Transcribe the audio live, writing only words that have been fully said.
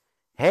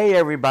Hey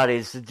everybody,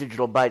 it's the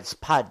Digital Bytes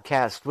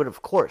podcast with,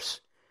 of course,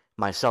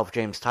 myself,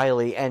 James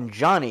Tiley, and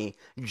Johnny,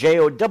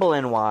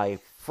 Jonny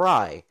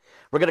Fry.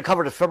 We're going to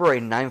cover the February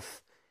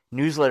 9th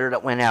newsletter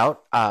that went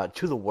out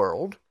to the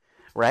world,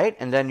 right?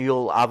 And then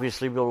you'll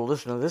obviously be able to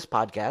listen to this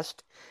podcast.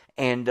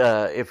 And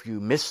if you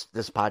missed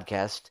this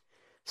podcast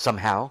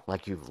somehow,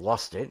 like you've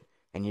lost it,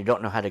 and you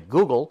don't know how to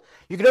Google,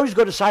 you can always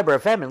go to Cyber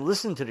FM and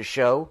listen to the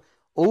show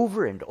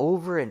over and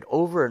over and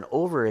over and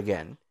over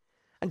again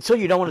until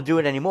you don't want to do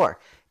it anymore.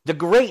 The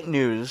great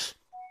news,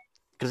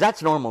 because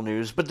that's normal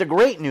news, but the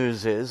great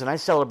news is, and I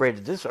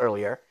celebrated this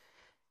earlier,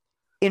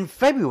 in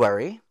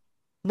February,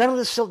 none of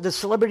the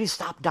celebrities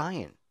stopped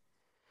dying,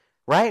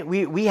 right?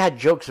 We had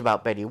jokes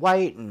about Betty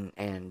White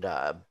and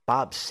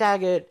Bob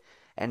Saget,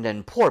 and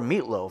then poor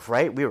Meatloaf,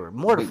 right? We were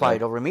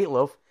mortified over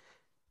Meatloaf.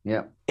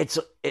 Yeah.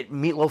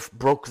 Meatloaf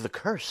broke the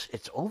curse.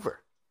 It's over.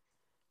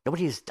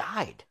 Nobody has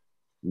died.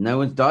 No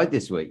one's died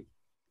this week.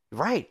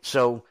 Right.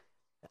 So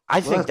I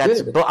think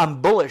that's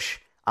I'm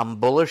bullish. I'm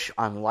bullish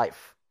on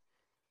life.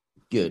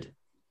 Good.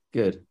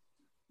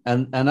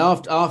 And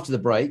after the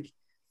break,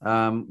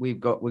 we've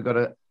got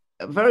a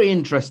very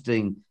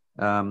interesting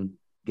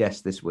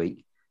guest this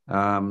week.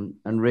 And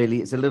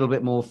really it's a little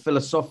bit more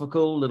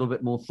philosophical, a little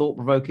bit more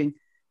thought-provoking.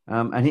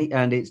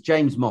 And it's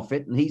James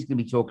Moffat, and he's going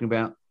to be talking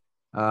about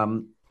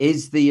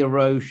is the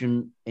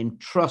erosion in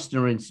trust in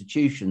our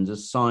institutions a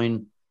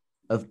sign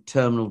of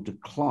terminal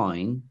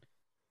decline,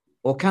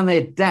 or can they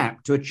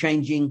adapt to a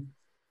changing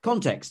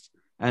context?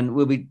 And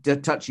we'll be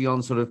touching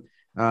on sort of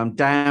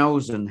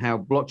DAOs and how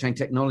blockchain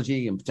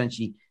technology and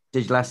potentially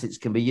digital assets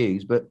can be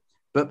used.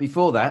 But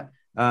before that,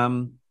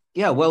 welcome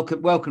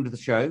to the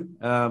show.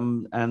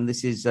 And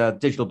this is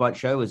Digital Byte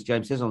Show, as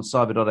James says, on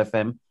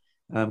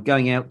cyber.fm,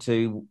 going out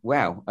to,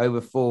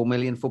 over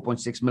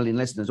 4.6 million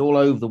listeners all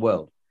over the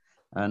world.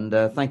 And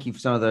thank you for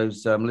some of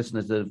those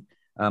listeners that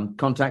have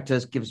contacted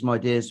us, give us some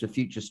ideas for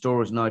future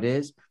stories and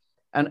ideas.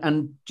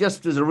 And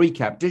just as a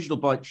recap, Digital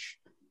Byte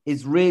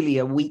is really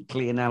a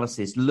weekly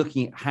analysis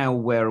looking at how,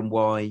 where, and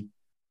why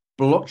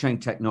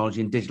blockchain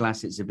technology and digital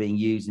assets are being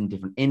used in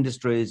different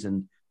industries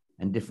and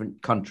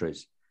different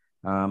countries.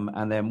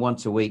 And then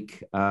once a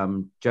week,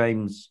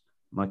 James,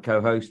 my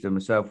co-host, and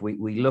myself,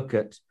 we look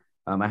at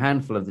a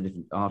handful of the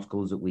different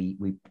articles that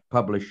we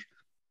publish.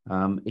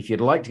 If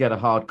you'd like to get a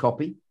hard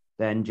copy,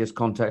 then just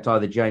contact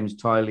either James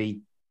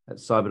Tiley at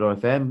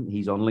Cyber.fm,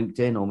 he's on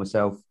LinkedIn, or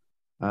myself,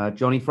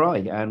 Jonny Fry,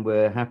 and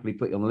we'll happily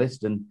put you on the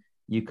list, and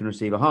you can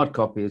receive a hard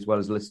copy as well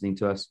as listening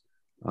to us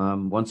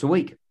once a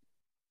week.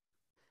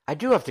 I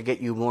do have to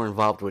get you more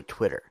involved with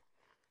Twitter.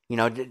 You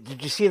know,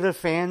 did you see the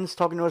fans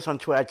talking to us on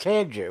Twitter? I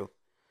tagged you.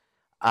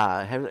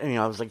 I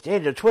was like, hey,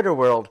 the Twitter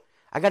world,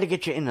 I got to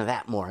get you into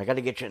that more. I got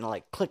to get you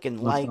into click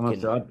and like.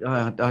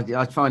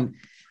 I find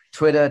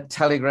Twitter,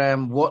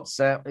 Telegram,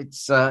 WhatsApp.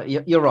 It's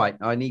you're right.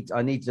 I need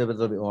to do a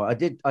little bit more.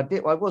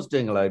 I was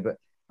doing a load, but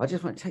I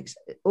just want it takes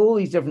all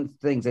these different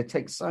things. They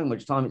take so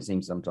much time, it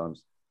seems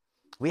sometimes.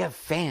 We have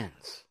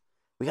fans.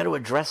 We got to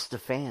address the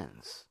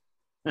fans.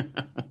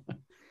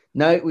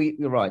 No,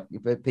 you're right.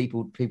 But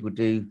people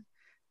do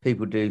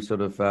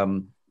sort of.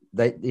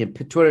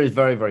 Twitter is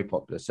very, very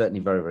popular. Certainly,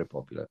 very, very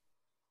popular.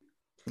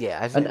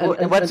 Yeah,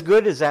 and what's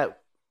good is that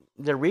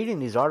they're reading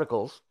these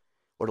articles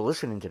or they're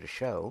listening to the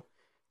show,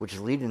 which is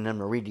leading them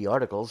to read the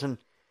articles, and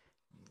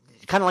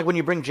kind of like when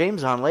you bring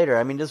James on later.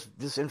 I mean,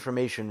 this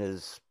information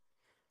is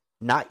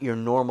not your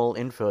normal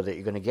info that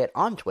you're going to get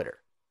on Twitter.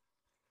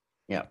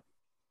 Yeah.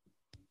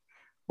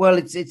 Well,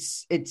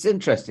 it's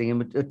interesting,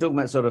 and we're talking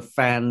about sort of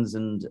fans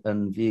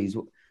and views.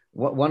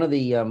 One of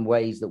the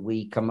ways that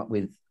we come up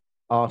with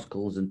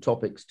articles and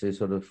topics to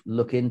sort of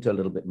look into a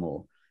little bit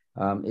more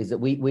is that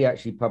we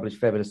actually publish a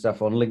fair bit of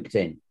stuff on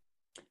LinkedIn,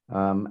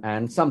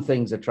 and some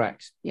things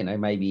attract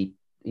maybe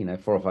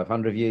 400 or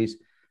 500 views.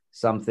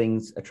 Some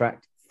things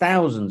attract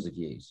thousands of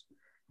views,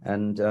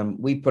 and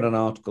we put an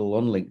article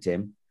on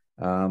LinkedIn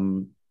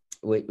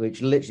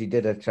which literally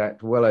did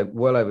attract well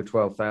over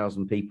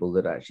 12,000 people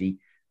that actually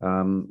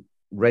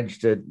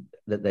registered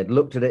that they'd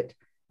looked at it,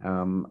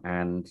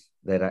 and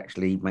they'd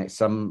actually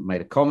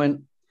made a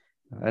comment.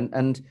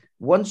 And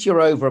once you're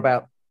over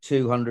about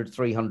 200,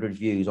 300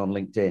 views on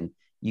LinkedIn,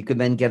 you can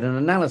then get an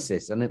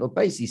analysis, and it'll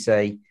basically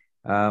say,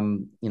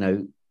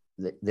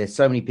 there's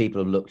so many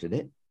people who looked at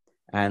it,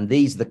 and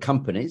these are the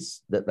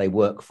companies that they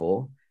work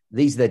for,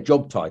 these are their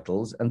job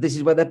titles, and this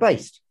is where they're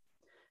based.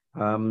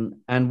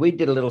 And we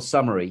did a little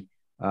summary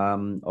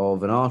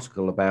of an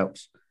article about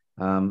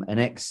an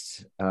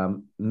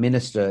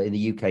ex-minister in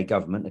the UK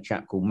government, a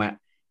chap called Matt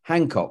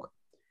Hancock,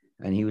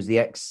 and he was the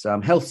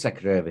ex-health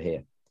secretary over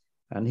here.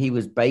 And he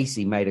was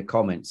basically made a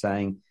comment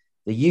saying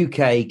the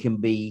UK can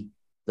be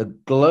the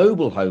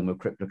global home of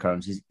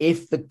cryptocurrencies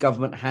if the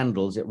government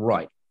handles it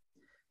right.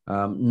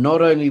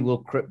 Not only will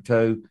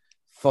crypto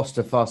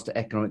foster faster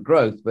economic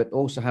growth, but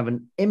also have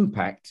an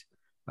impact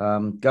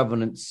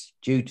governance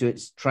due to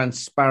its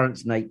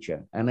transparent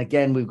nature. And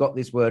again, we've got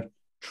this word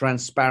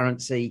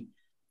transparency,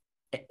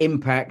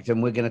 impact,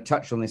 and we're going to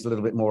touch on this a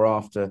little bit more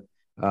after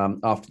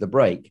the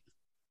break.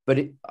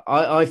 But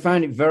I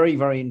found it very,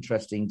 very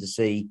interesting to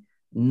see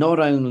not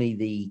only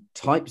the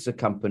types of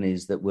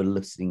companies that were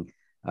listening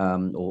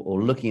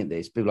or looking at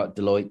this, people like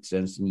Deloitte,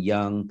 Ernst and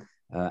Young,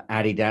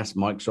 Adidas,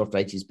 Microsoft,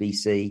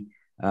 HSBC,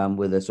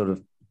 were the sort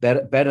of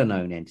better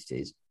known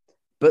entities,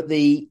 but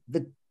the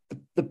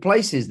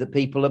places that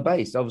people are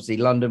based. Obviously,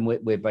 London,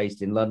 we're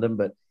based in London,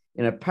 but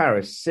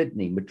Paris,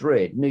 Sydney,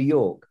 Madrid, New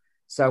York,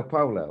 Sao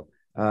Paulo,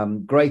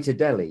 Greater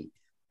Delhi.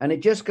 And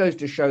it just goes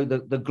to show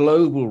the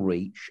global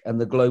reach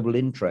and the global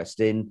interest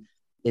in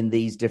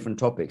these different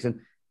topics.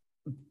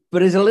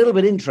 But it's a little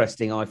bit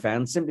interesting, I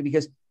found, simply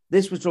because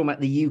this was talking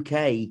about the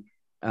UK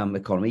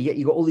economy. Yet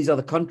you've got all these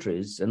other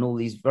countries and all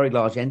these very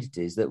large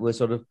entities that were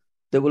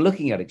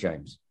looking at it,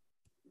 James.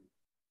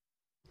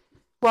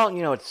 Well,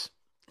 it's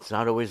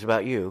not always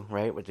about you,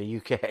 right? With the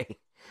UK,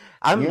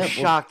 I'm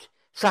shocked.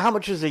 So, how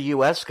much is the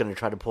US going to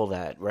try to pull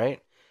that, right?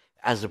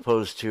 As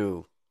opposed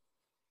to,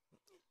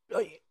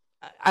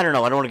 I don't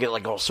know. I don't want to get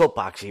like all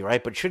soapboxy,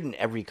 right? But shouldn't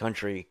every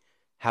country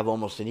have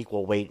almost an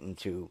equal weight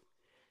into,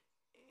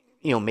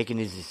 making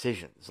these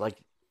decisions? Like,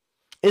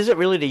 is it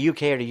really the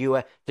UK or the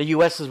US? The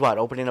US is what,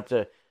 opening up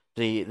they're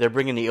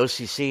bringing the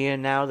OCC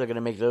in now. They're going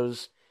to make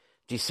those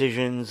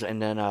decisions,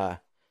 and then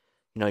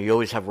you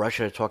always have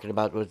Russia talking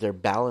about what their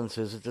balance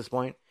is at this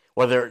point,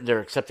 or they're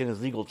accepting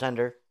as legal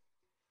tender.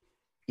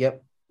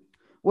 Yep.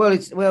 Well,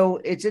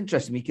 it's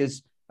interesting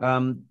because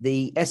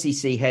the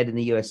SEC head in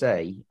the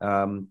USA,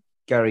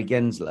 Gary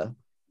Gensler,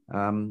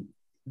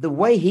 the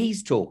way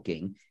he's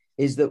talking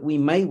is that we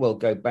may well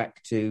go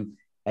back to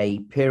a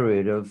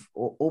period of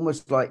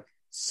almost like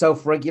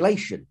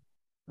self-regulation,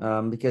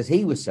 because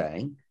he was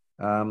saying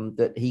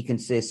that he can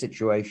see a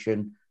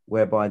situation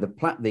whereby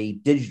the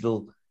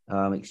digital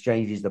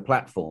exchanges, the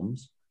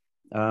platforms,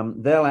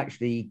 they'll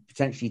actually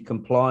potentially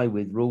comply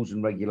with rules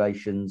and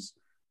regulations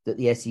that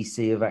the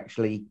SEC have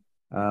actually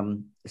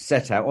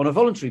set out on a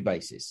voluntary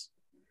basis.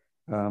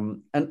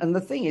 And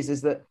the thing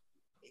is that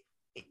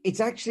it's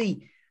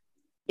actually,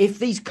 if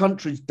these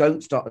countries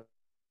don't start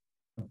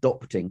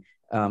adopting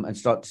and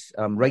start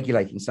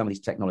regulating some of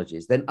these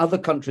technologies, then other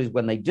countries,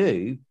 when they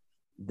do,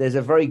 there's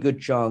a very good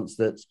chance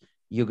that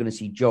you're going to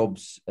see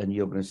jobs and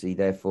you're going to see,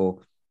 therefore,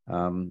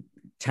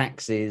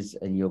 taxes,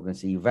 and you're going to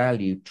see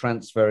value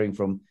transferring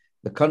from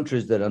the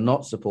countries that are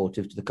not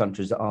supportive to the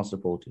countries that are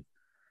supportive.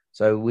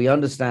 So we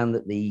understand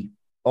that the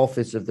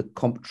Office of the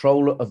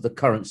Comptroller of the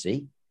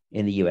Currency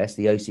in the US,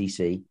 the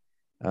OCC,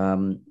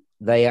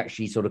 they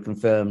actually sort of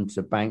confirmed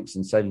to banks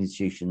and savings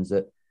institutions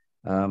that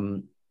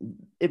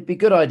it'd be a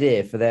good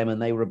idea for them,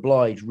 and they were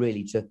obliged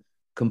really to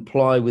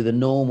comply with the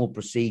normal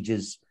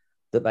procedures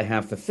that they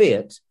have for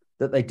fiat,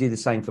 that they do the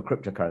same for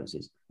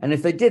cryptocurrencies. And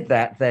if they did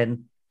that,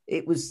 then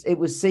it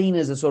was seen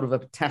as a sort of a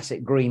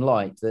tacit green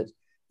light that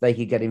they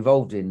could get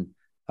involved in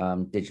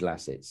digital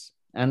assets.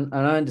 And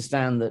I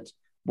understand that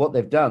what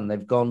they've done,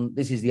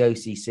 this is the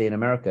OCC in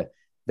America,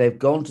 they've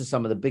gone to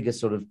some of the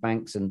biggest sort of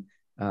banks and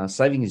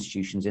saving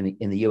institutions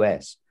in the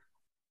US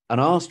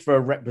and asked for a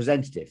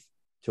representative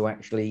to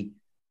actually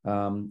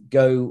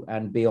go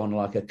and be on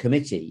like a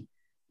committee,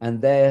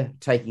 and they're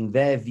taking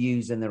their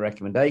views and their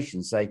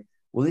recommendations, say,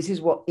 well, this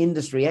is what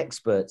industry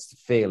experts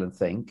feel and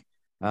think.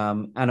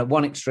 And at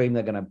one extreme,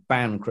 they're going to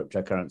ban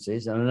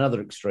cryptocurrencies, and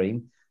another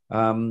extreme,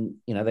 they're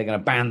going to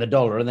ban the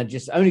dollar, and they're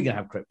just only going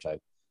to have crypto.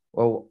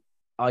 Well,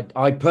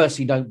 I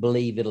personally don't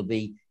believe it'll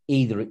be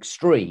either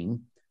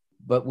extreme,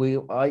 but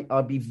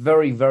I'd be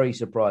very, very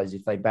surprised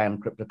if they ban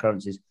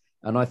cryptocurrencies,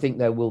 and I think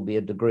there will be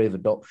a degree of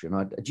adoption.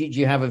 Do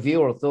you have a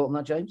view or a thought on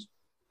that, James?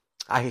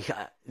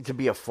 To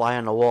be a fly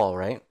on the wall,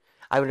 right?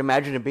 I would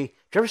imagine it'd be. Do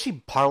you ever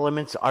see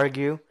parliaments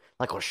argue?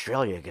 Like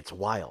Australia gets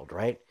wild,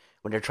 right?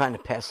 When they're trying to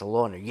pass a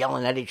law and they're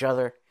yelling at each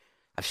other.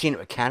 I've seen it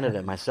with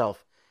Canada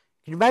myself.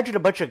 Can you imagine a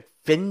bunch of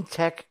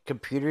fintech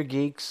computer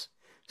geeks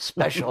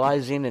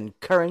specializing in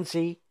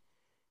currency,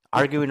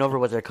 arguing over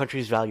what their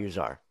country's values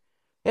are?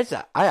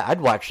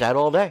 I'd watch that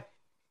all day.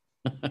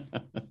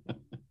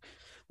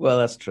 Well,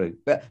 that's true.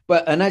 But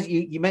and as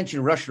you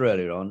mentioned Russia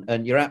earlier on,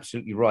 and you're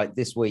absolutely right.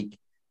 This week,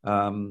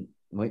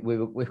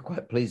 we're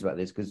quite pleased about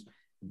this because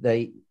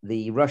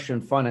the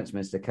Russian finance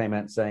minister came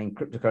out saying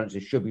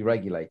cryptocurrencies should be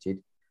regulated,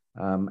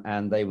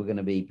 and they were going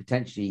to be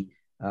potentially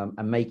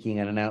making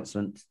an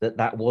announcement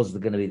that was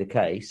going to be the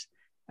case.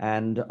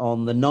 And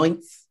on the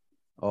 9th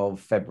of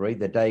February,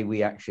 the day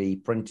we actually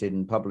printed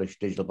and published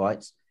Digital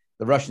Bytes,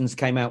 the Russians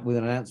came out with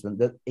an announcement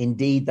that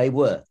indeed they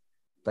were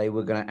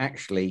going to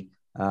actually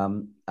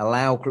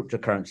allow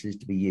cryptocurrencies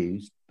to be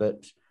used,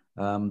 but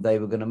they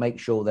were going to make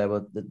sure there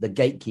were the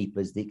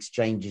gatekeepers, the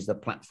exchanges, the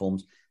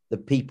platforms, the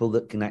people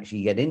that can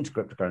actually get into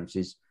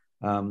cryptocurrencies.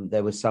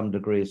 There was some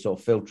degree of sort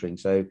of filtering.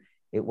 So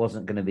it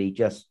wasn't going to be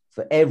just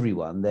for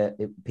everyone.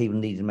 People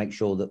needed to make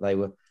sure that they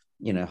were,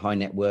 high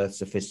net worth,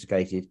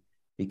 sophisticated,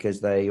 because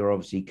they are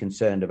obviously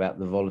concerned about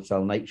the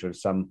volatile nature of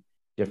some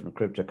different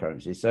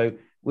cryptocurrencies. So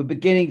we're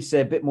beginning to see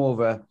a bit more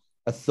of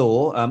a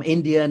thaw.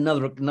 India,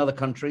 another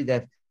country,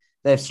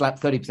 they've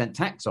slapped 30%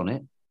 tax on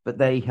it, but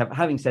they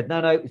having said,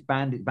 no, it's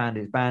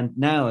banned.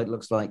 Now it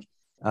looks like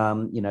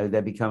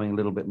they're becoming a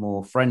little bit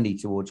more friendly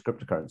towards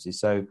cryptocurrencies.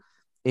 So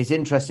it's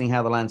interesting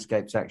how the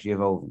landscape's actually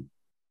evolving.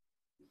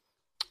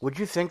 Would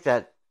you think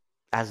that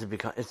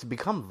it's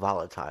become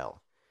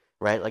volatile,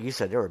 right? Like you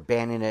said, they were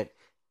banning it,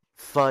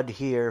 FUD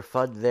here,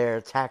 FUD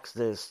there, tax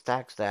this,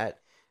 tax that.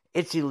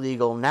 It's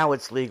illegal. Now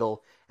it's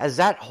legal. As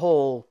that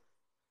whole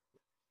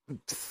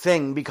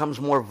thing becomes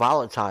more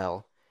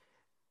volatile,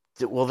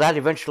 will that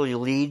eventually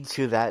lead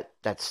to that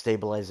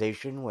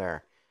stabilization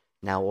where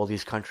now all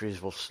these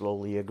countries will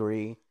slowly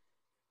agree?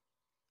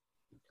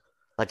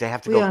 Like they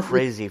have to go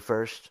crazy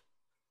first?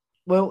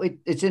 Well,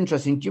 it's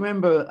interesting. Do you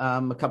remember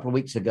a couple of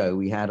weeks ago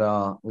we had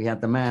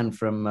the man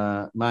from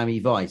Miami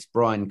Vice,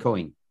 Brian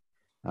Coyne,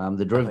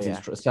 the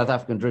derivatives South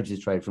African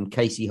derivatives trader from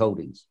Casey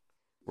Holdings.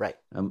 Right.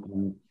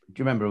 Do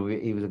you remember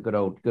he was a good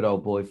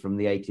old boy from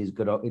the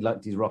 80s? He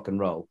liked his rock and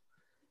roll,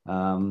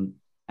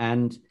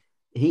 and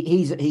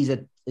he's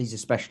a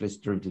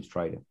specialist derivatives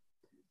trader.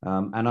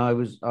 And I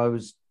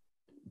was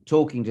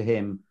talking to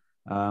him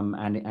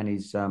and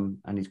his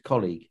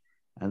colleague,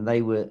 and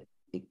they were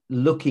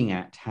looking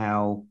at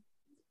how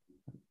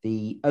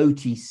the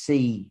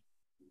OTC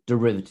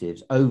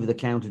derivatives,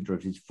 over-the-counter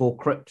derivatives for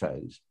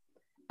cryptos,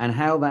 and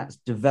how that's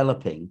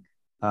developing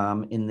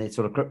in the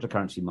sort of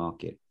cryptocurrency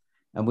market.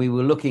 And we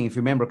were looking, if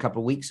you remember, a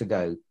couple of weeks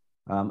ago,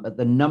 at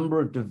the number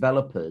of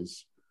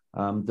developers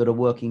that are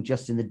working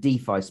just in the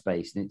DeFi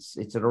space, and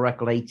it's at a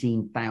record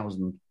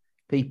 18,000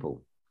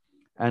 people.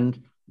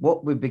 And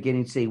what we're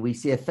beginning to see, we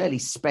see a fairly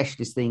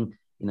specialist thing,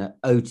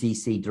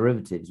 OTC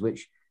derivatives,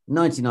 which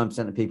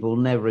 99% of people will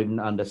never even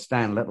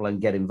understand, let alone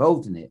get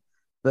involved in it.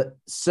 But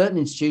certain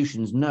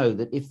institutions know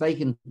that if they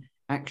can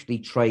actually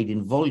trade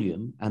in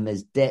volume and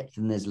there's depth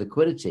and there's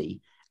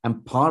liquidity,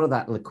 and part of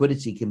that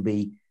liquidity can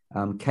be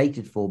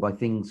catered for by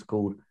things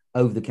called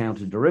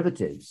over-the-counter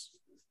derivatives,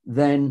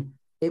 then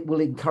it will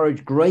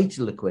encourage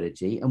greater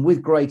liquidity. And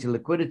with greater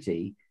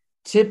liquidity,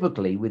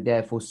 typically we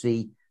therefore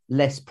see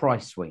less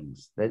price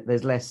swings.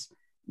 There's less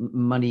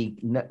money,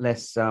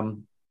 less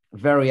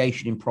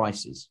variation in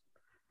prices.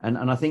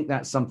 And I think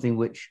that's something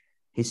which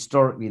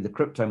historically the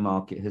crypto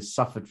market has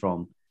suffered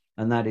from,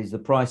 and that is the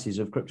prices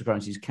of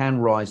cryptocurrencies can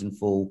rise and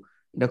fall,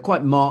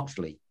 quite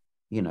markedly.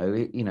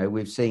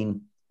 We've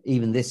seen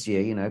even this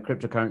year,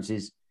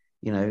 cryptocurrencies,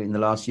 in the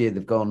last year,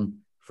 they've gone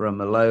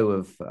from a low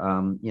of,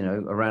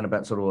 around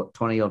about sort of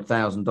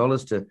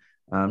 $20,000 to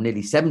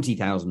nearly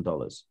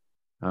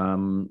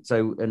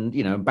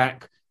 $70,000.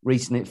 Back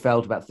recently it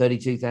fell to about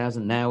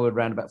 32,000. Now we're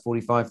around about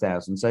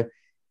 45,000. So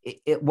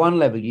at one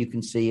level, you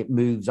can see it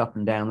moves up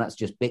and down. That's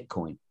just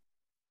Bitcoin.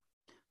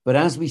 But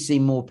as we see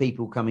more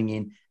people coming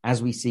in,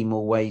 as we see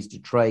more ways to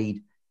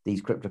trade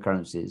these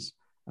cryptocurrencies,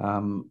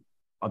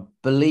 I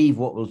believe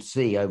what we'll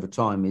see over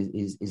time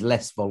is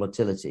less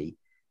volatility,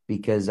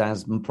 because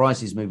as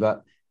prices move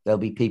up, there'll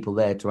be people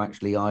there to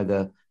actually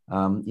either,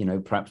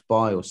 perhaps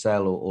buy or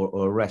sell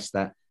or arrest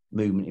that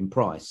movement in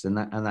price. And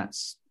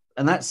that's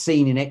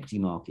seen in equity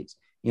markets.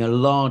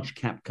 Large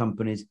cap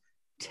companies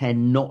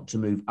tend not to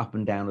move up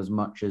and down as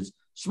much as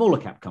smaller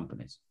cap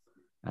companies.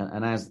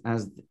 And as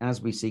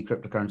we see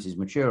cryptocurrencies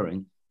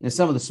maturing,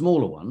 some of the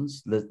smaller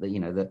ones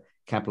that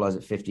capitalize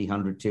at 50,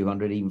 100,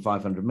 200, even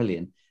 500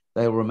 million,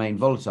 they'll remain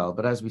volatile.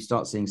 But as we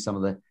start seeing some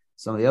of the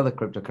other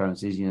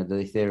cryptocurrencies, the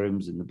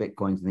Ethereums and the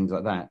Bitcoins and things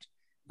like that,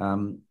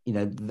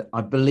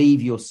 I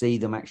believe you'll see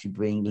them actually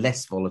being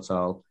less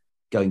volatile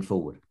going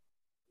forward.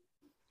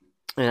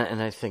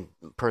 And I think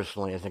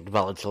personally,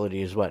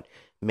 volatility is what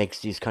makes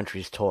these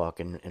countries talk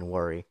and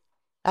worry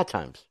at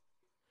times.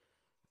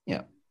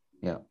 Yeah.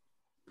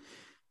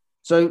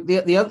 So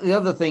the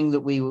other thing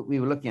that we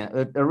were looking at,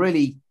 a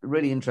really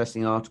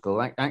interesting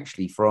article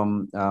actually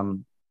from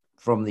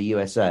the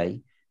USA,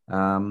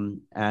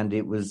 and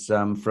it was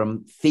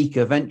from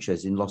Fika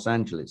Ventures in Los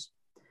Angeles,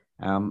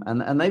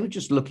 and they were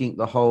just looking at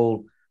the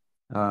whole,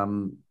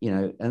 and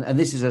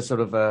this is a sort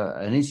of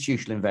an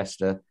institutional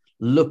investor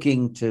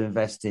looking to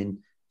invest in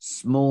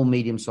small,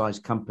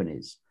 medium-sized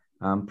companies,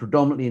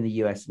 predominantly in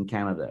the US and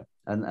Canada,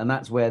 and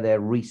that's where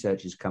their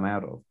research has come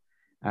out of.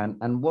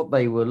 And what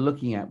they were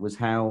looking at was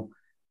how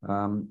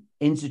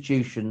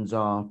institutions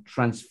are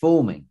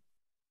transforming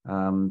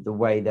the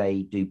way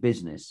they do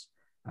business,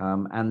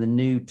 and the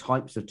new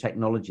types of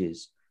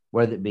technologies,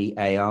 whether it be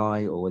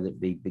AI or whether it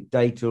be big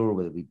data or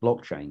whether it be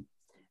blockchain.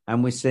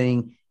 And we're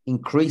seeing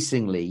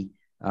increasingly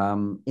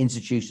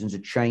institutions are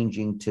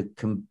changing to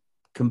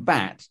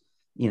combat,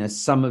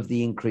 some of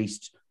the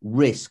increased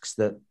risks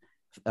that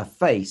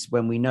face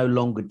when we no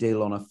longer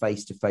deal on a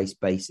face-to-face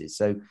basis.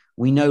 So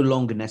we no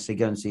longer necessarily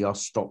go and see our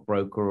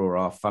stockbroker or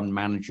our fund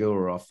manager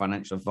or our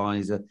financial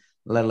advisor,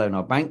 let alone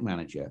our bank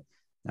manager.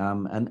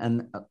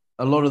 And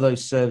a lot of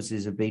those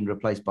services have been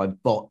replaced by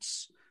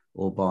bots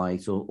or by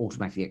sort of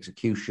automatic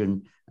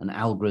execution and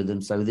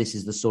algorithms. So this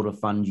is the sort of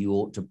fund you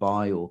ought to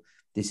buy, or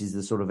this is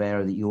the sort of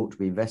area that you ought to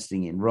be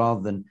investing in,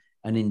 rather than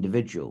an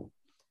individual.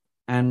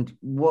 And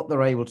what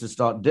they're able to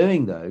start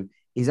doing, though,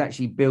 is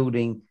actually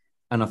building,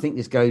 and I think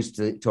this goes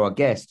to our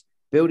guest,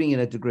 building in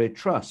a degree of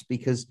trust,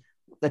 because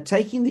they're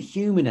taking the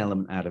human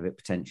element out of it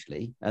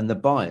potentially and the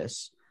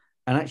bias,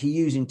 and actually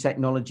using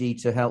technology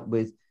to help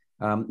with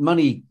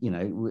money,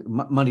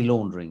 money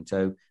laundering.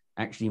 So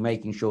actually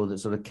making sure that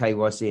sort of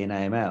KYC and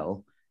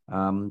AML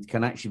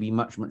can actually be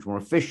much, much more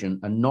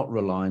efficient and not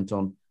reliant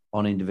on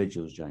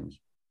individuals, James.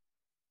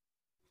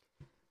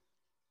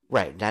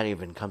 Right. That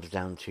even comes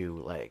down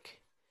to,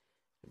 like,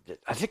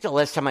 I think the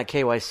last time I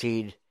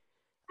KYC'd,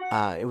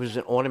 it was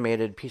an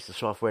automated piece of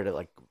software that,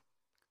 like,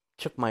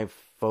 took my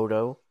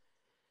photo,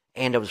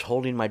 and I was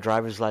holding my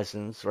driver's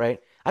license, right?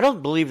 I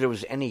don't believe there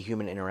was any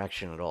human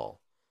interaction at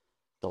all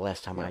the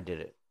last time I did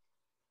it.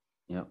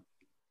 Yeah.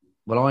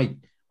 Well,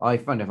 I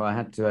found if I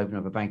had to open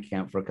up a bank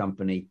account for a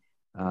company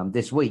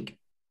this week,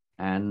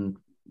 and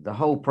the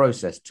whole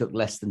process took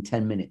less than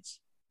 10 minutes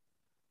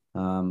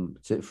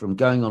from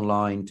going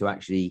online to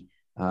actually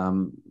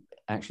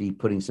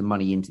putting some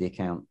money into the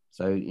account.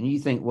 So, and you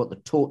think what the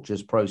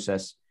torturous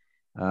process,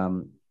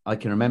 I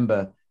can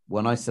remember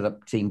when I set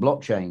up Team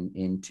Blockchain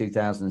in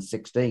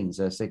 2016,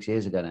 so 6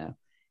 years ago now,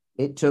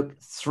 it took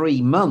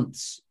 3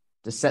 months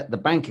to set the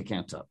bank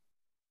account up,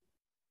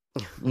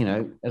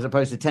 as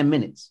opposed to 10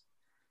 minutes.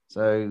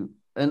 So,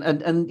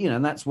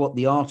 and that's what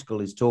the article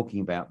is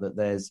talking about, that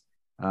there's,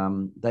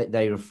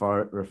 they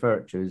refer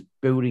it to as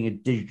building a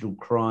digital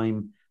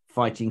crime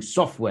fighting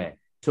software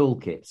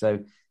toolkit. So,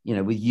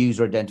 with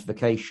user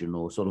identification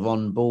or sort of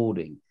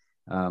onboarding,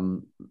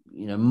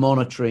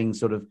 monitoring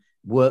sort of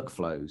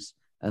workflows,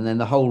 and then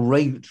the whole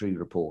regulatory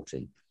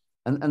reporting.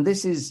 And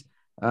this is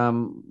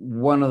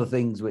one of the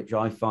things which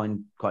I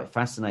find quite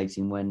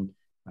fascinating when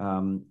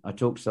I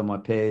talk to some of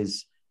my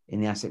peers in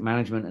the asset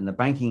management and the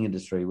banking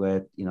industry,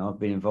 where, I've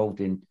been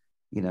involved in,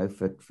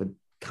 for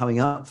coming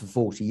up for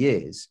 40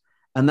 years.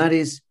 And that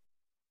is,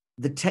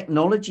 the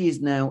technology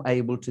is now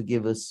able to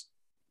give us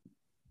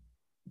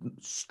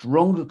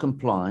stronger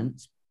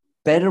compliance,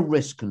 better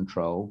risk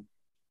control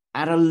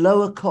at a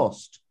lower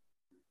cost.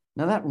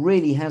 Now, that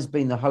really has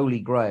been the holy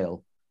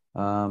grail.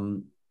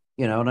 And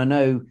I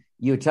know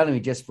you were telling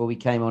me just before we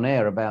came on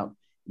air about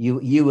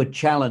you were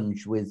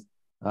challenged with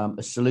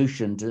a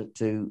solution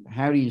to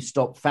how do you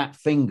stop fat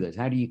fingers?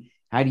 How do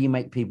you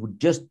make people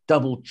just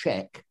double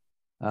check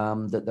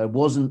that there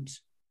wasn't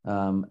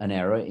an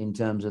error in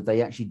terms of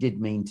they actually did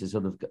mean to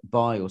sort of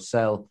buy or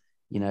sell,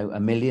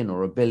 $1 million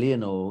or $1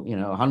 billion or,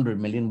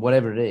 100 million,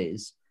 whatever it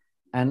is.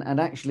 And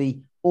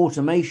actually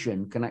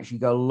automation can actually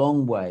go a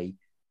long way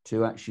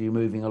to actually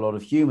removing a lot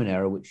of human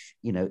error, which,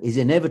 is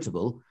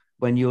inevitable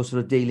when you're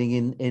sort of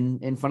dealing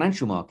in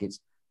financial markets.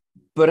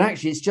 But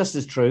actually it's just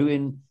as true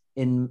in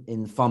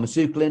the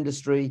pharmaceutical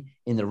industry,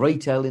 in the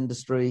retail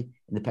industry,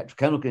 in the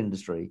petrochemical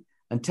industry.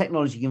 And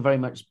technology can very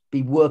much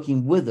be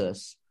working with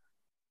us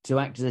to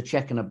act as a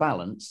check and a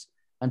balance.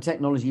 And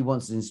technology,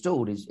 once it's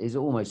installed, is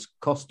almost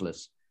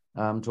costless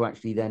to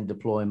actually then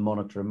deploy and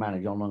monitor and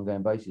manage on an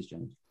ongoing basis,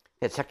 James.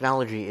 Yeah,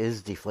 technology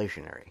is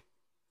deflationary.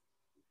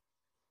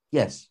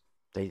 Yes.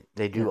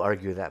 They do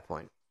argue that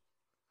point.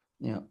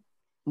 Yeah.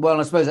 Well,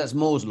 I suppose that's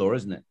Moore's law,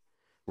 isn't it?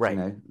 Right.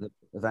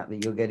 The fact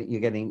that you're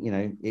getting,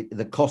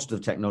 the cost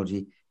of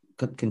technology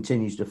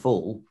continues to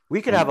fall.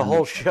 We could have a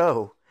whole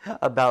show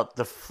about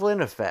the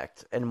Flynn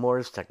effect and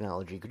Moore's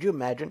technology. Could you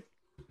imagine?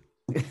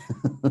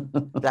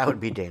 That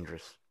would be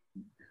dangerous.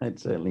 It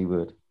certainly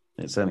would.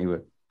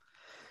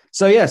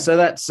 So yeah, so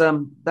that's just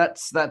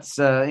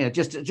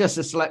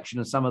a selection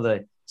of some of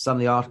the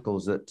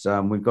articles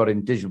that we've got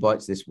in Digital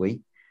Bytes this week.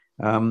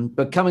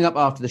 But coming up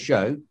after the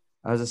show,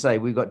 as I say,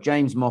 we've got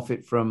James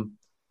Moffat from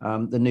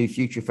the New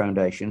Future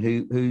Foundation,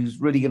 who's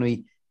really going to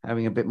be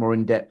having a bit more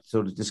in-depth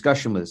sort of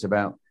discussion with us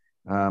about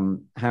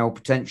how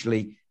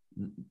potentially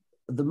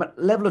the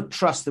level of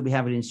trust that we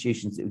have in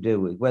institutions that we deal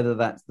with, whether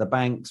that's the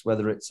banks,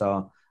 whether it's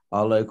our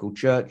local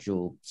church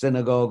or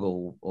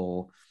synagogue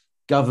or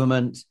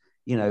government,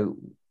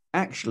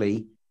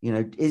 actually,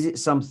 is it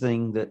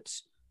something that,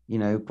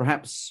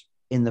 perhaps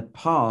in the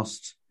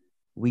past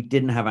we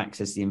didn't have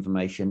access to the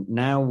information.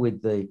 Now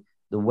with the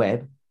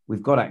web,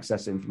 we've got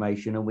access to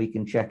information and we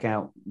can check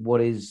out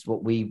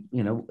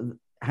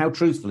how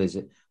truthful is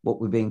it, what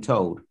we're being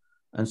told.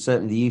 And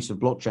certainly the use of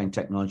blockchain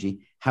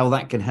technology, how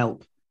that can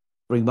help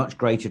bring much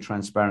greater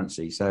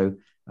transparency. So,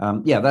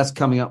 that's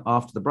coming up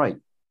after the break.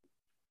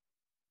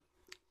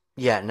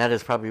 Yeah, and that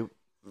is probably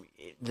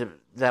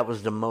that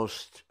was the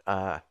most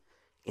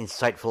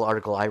insightful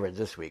article I read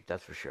this week.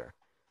 That's for sure.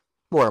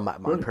 More of my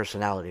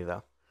personality,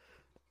 though.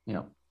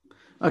 Yeah.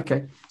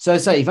 Okay. So,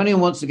 if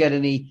anyone wants to get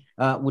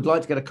would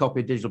like to get a copy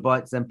of Digital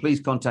Bytes, then please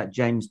contact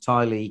James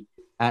Tiley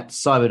at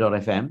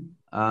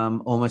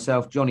cyber.fm or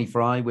myself, Johnny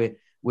Fry.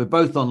 We're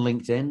both on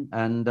LinkedIn,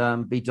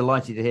 and be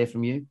delighted to hear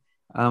from you.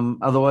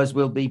 Otherwise,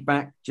 we'll be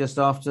back just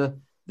after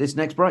this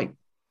next break.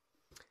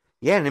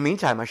 Yeah, in the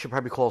meantime, I should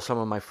probably call some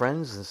of my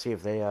friends and see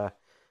if they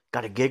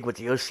got a gig with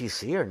the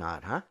OCC or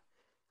not, huh?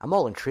 I'm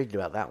all intrigued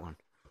about that one.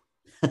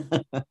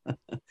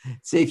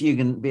 See if you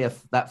can be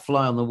that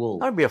fly on the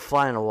wall. I'd be a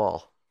fly on the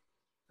wall.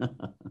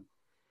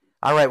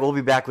 All right, we'll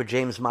be back with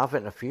James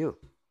Moffat in a few.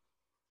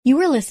 You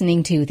are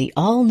listening to the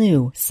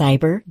all-new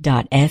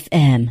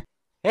Cyber.fm.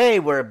 Hey,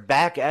 we're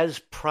back as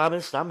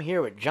promised. I'm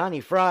here with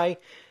Johnny Fry,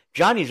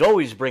 Johnny's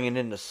always bringing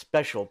in the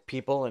special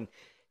people, and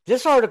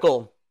this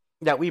article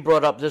that we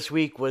brought up this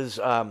week was,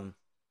 well,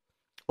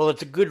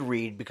 it's a good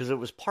read because it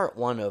was part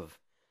one of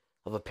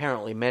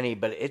apparently many,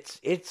 but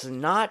it's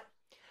not.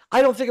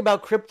 I don't think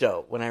about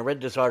crypto when I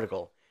read this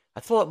article.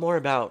 I thought more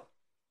about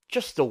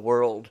just the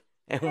world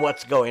and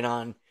what's going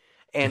on,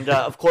 and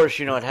of course,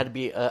 it had to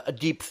be a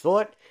deep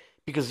thought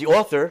because the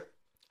author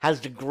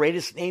has the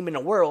greatest name in the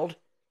world.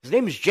 His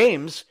name is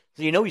James,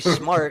 so he's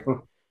smart.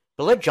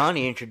 But let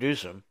Johnny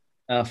introduce him.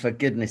 Oh, for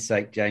goodness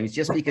sake, James!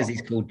 Just because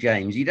he's called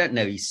James, you don't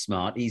know he's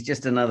smart. He's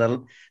just another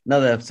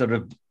sort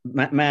of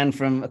man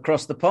from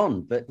across the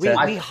pond. But we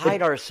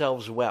hide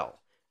ourselves well.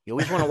 You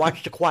always want to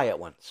watch the quiet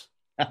ones.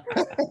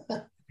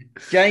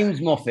 James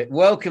Moffat,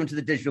 welcome to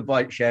the Digital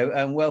Byte Show,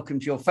 and welcome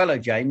to your fellow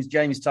James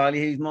Tiley,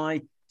 who's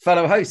my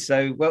fellow host.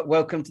 So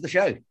welcome to the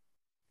show.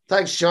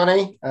 Thanks,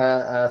 Johnny.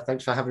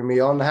 Thanks for having me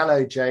on.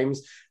 Hello,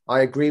 James.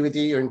 I agree with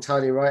you. You're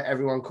entirely right.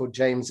 Everyone called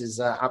James is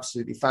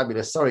absolutely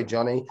fabulous. Sorry,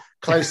 Johnny.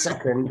 Close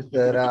second,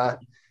 but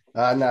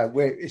no,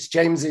 it's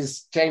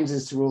James's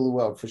to rule the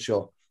world for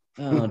sure.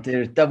 Oh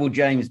dear, double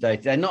James Day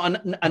today.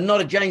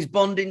 Not a James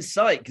Bond in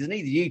sight, because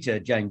neither you two are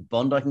James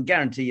Bond. I can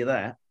guarantee you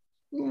that.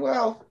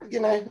 Well,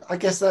 I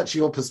guess that's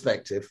your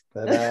perspective.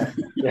 But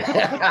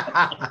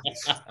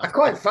I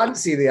quite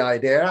fancy the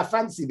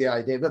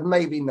idea. But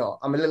maybe not.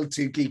 I'm a little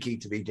too geeky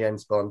to be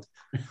James Bond.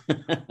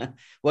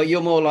 Well,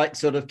 you're more like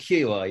sort of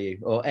Q, are you?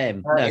 Or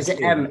M? No, is it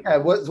Q. M?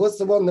 What's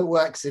the one that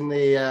works in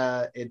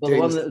the... the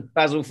one that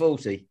Basil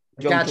Fawlty.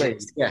 John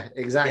Cleese. Yeah,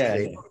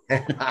 exactly.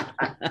 Yeah.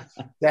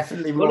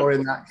 Definitely more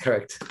in that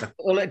character.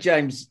 Well, look,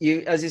 James,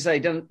 you, as you say,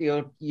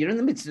 you're in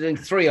the midst of doing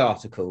 3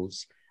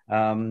 articles.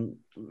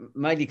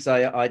 Mainly because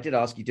I did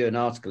ask you to do an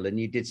article, and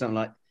you did something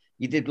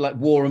like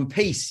War and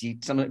Peace. You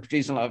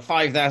produced something like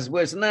 5,000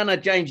 words. No,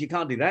 James, you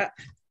can't do that.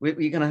 You're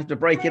going to have to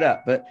break it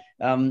up. But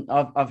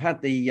I've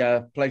had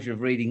the pleasure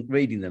of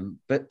reading them.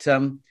 But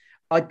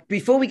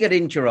before we get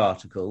into your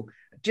article,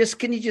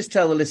 can you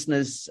tell the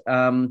listeners?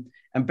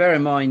 And bear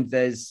in mind,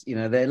 they're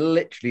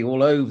literally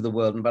all over the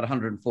world in about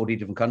 140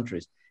 different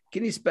countries.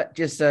 Can you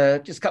just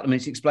a couple of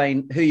minutes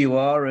explain who you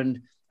are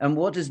and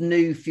what does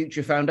New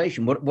Future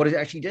Foundation? What does it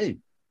actually do?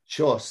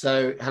 Sure.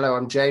 So, hello,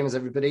 I'm James.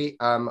 Everybody,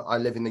 I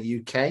live in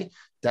the UK,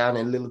 down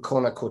in a little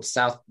corner called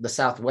the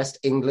Southwest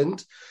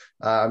England,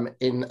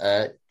 in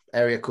an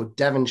area called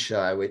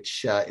Devonshire,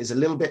 which is a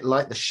little bit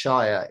like the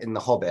Shire in The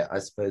Hobbit, I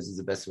suppose is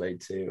the best way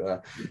to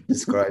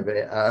describe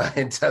it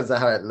in terms of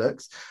how it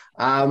looks.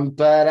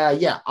 But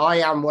I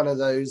am one of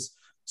those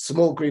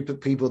small group of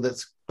people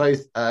that's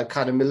both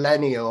kind of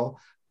millennial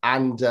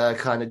and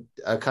kind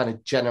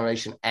of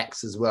Generation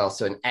X as well,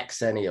 so an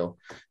Xennial.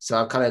 So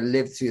I've kind of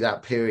lived through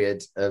that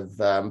period of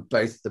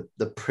both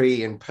the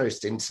pre and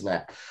post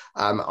internet.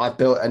 I've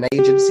built an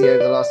agency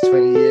over the last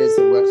 20 years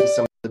that works with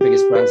some of the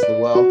biggest brands in the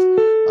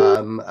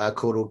world,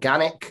 called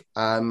Organic,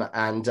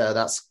 and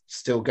that's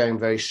still going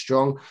very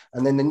strong.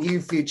 And then the New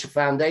Future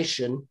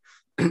Foundation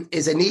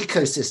is an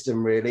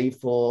ecosystem really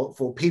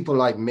for people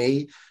like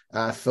me,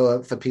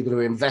 for people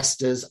who are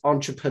investors,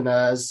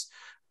 entrepreneurs,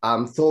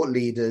 thought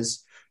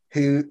leaders,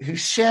 who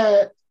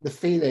share the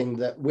feeling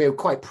that we're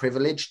quite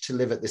privileged to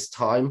live at this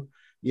time.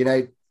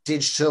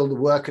 Digital, the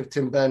work of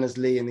Tim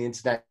Berners-Lee and the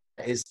internet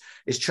is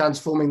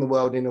transforming the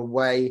world in a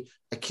way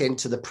akin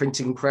to the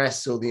printing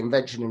press or the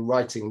invention in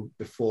writing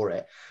before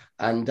it.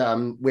 And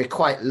we're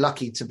quite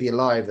lucky to be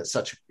alive at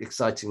such an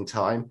exciting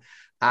time.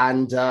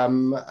 And,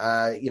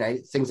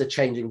 things are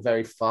changing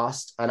very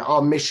fast. And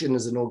our mission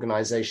as an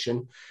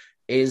organization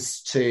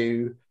is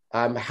to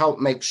help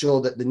make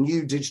sure that the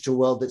new digital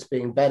world that's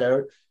being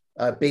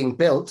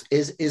built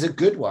is a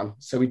good one.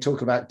 So we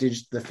talk about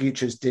the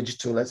future is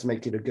digital. Let's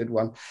make it a good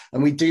one.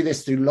 And we do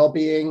this through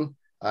lobbying,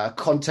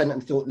 content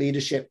and thought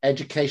leadership,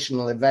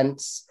 educational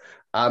events,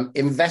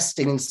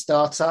 investing in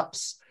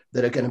startups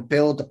that are going to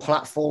build the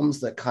platforms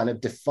that kind of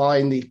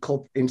define the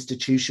corporate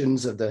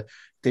institutions of the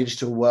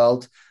digital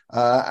world,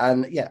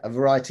 and a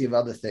variety of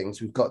other things.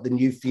 We've got the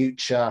New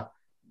Future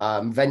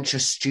venture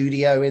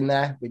studio in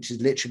there, which is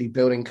literally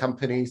building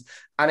companies,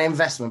 and an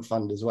investment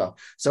fund as well.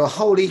 So a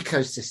whole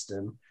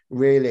ecosystem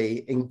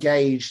really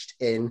engaged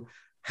in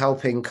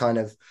helping kind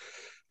of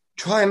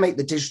try and make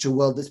the digital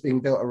world that's being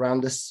built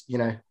around us,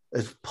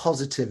 as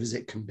positive as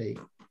it can be.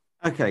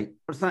 Okay,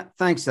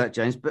 thanks for that,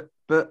 James.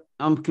 But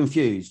I'm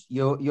confused.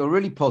 You're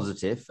really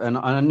positive, and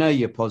I know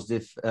you're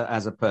positive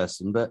as a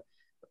person, but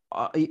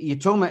you're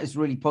talking about it's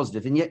really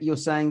positive, and yet you're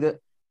saying that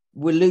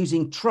we're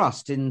losing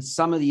trust in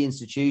some of the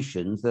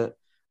institutions that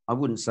I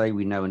wouldn't say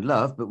we know and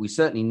love, but we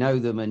certainly know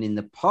them, and in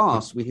the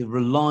past we have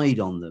relied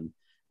on them.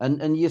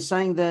 And you're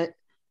saying that,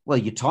 well,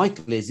 your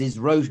title is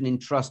erosion in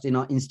trust in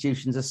our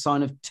institutions a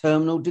sign of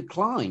terminal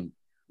decline,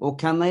 or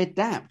can they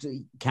adapt?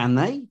 Can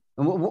they?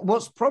 And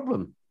what's the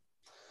problem?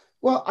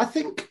 Well, I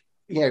think,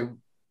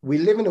 we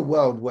live in a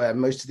world where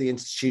most of the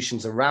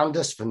institutions around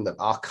us, from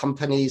our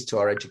companies to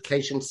our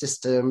education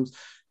systems,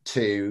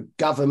 to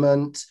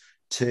government,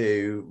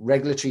 to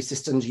regulatory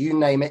systems, you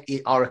name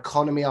it, our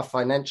economy, our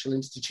financial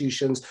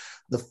institutions,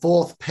 the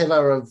fourth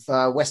pillar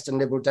of Western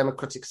liberal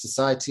democratic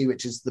society,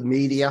 which is the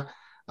media.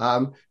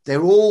 They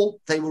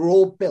were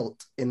all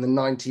built in the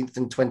 19th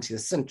and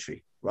 20th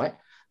century, right?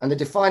 And the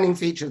defining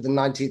feature of the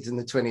 19th and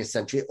the 20th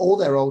century, all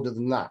they're older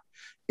than that,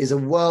 is a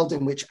world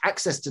in which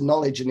access to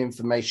knowledge and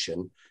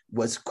information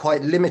was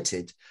quite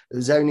limited. There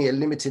was only a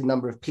limited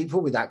number of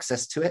people with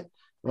access to it,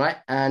 right?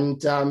 And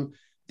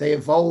they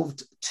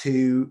evolved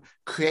to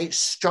create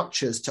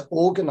structures to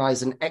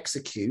organize and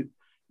execute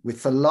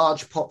for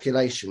large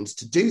populations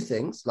to do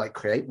things like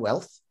create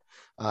wealth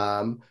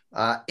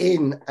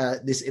in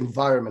this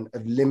environment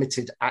of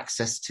limited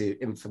access to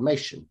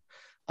information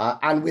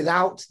and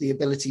without the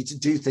ability to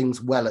do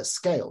things well at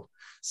scale.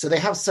 So they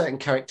have certain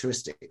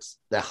characteristics.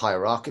 They're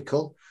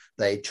hierarchical.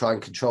 They try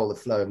and control the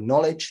flow of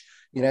knowledge,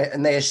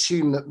 and they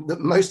assume that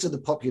most of the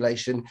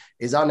population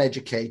is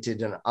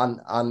uneducated and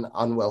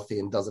unwealthy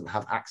and doesn't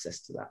have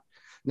access to that.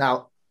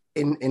 Now,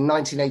 in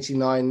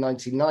 1989,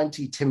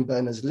 1990, Tim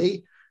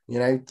Berners-Lee,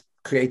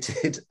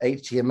 created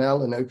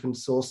HTML and open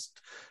sourced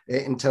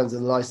it in terms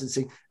of the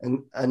licensing.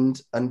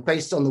 And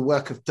based on the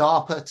work of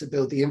DARPA to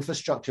build the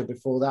infrastructure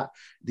before that,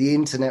 the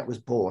internet was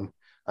born.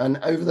 And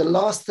over the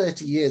last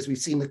 30 years, we've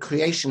seen the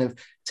creation of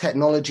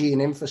technology and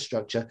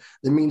infrastructure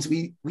that means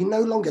we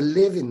no longer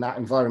live in that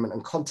environment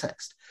and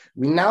context.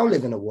 We now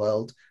live in a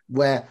world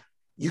where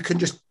you can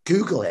just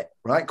Google it,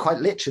 right? Quite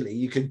literally,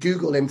 you could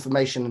Google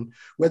information.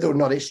 Whether or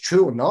not it's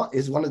true or not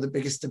is one of the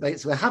biggest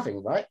debates we're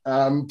having, right?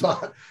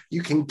 But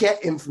you can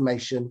get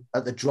information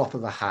at the drop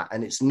of a hat,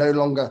 and it's no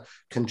longer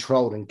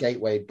controlled and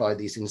gatewayed by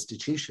these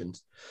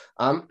institutions.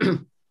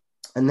 And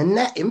the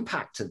net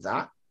impact of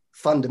that,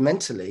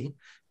 fundamentally,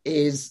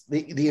 is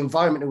the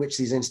environment in which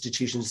these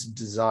institutions are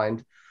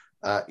designed,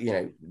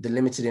 the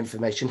limited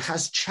information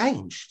has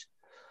changed.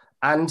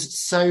 And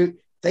so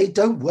they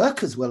don't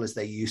work as well as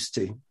they used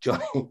to,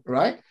 Johnny,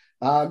 right?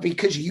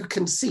 Because you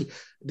can see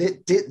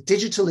that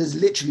digital has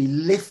literally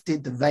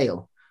lifted the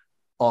veil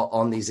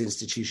on these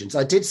institutions.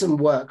 I did some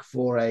work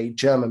for a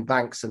German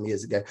bank some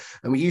years ago,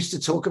 and we used to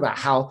talk about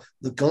how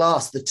the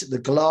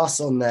glass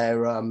on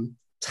their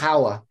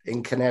tower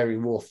in Canary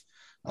Wharf,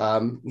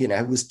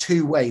 was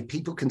two-way.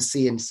 People can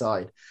see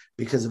inside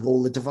because of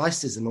all the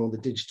devices and all the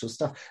digital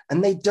stuff.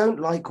 And they don't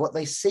like what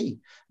they see.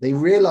 They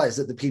realize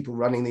that the people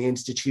running the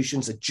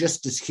institutions are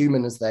just as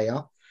human as they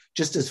are,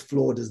 just as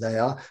flawed as they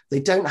are. They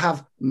don't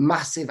have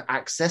massive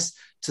access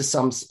to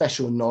some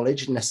special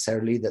knowledge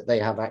necessarily that they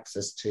have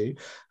access to.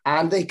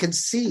 And they can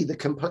see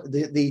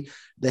the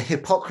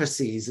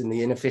hypocrisies and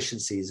the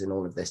inefficiencies in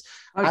all of this.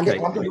 Okay. And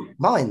it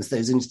undermines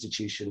those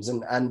institutions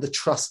and the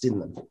trust in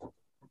them.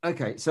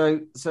 Okay,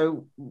 so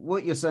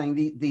what you're saying,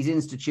 these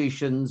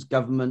institutions,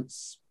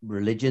 governments,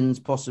 religions,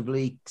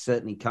 possibly,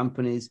 certainly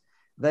companies,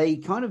 they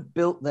kind of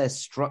built their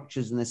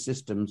structures and their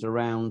systems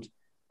around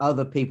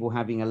other people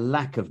having a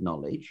lack of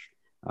knowledge.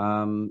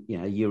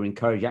 You're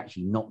encouraged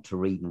actually not to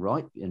read and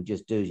write and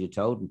just do as you're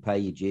told and pay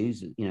your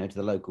dues, to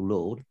the local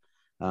lord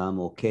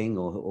or king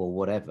or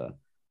whatever.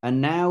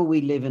 And now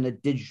we live in a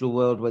digital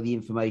world where the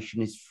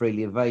information is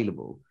freely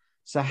available.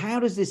 So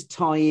how does this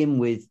tie in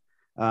with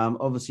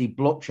obviously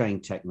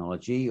blockchain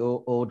technology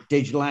or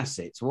digital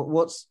assets?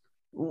 What's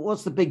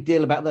the big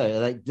deal about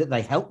those? Do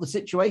they help the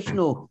situation,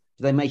 or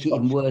do they make it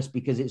even worse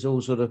because it's all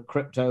sort of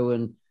crypto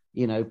and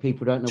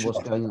people don't know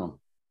what's going on?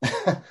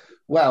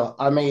 Well,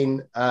 I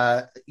mean,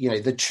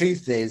 the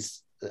truth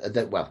is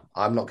that,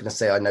 I'm not going to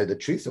say I know the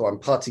truth or I'm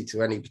party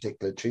to any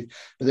particular truth,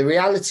 but the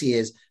reality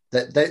is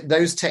that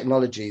those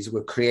technologies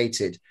were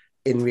created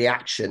in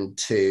reaction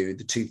to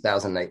the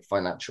 2008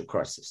 financial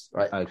crisis,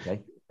 right?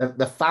 Okay.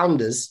 The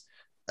founders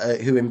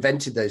who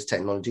invented those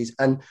technologies.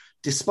 And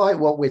despite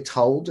what we're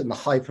told and the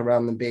hype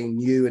around them being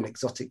new and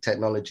exotic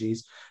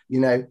technologies,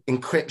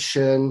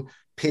 encryption,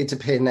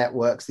 peer-to-peer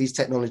networks, these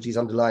technologies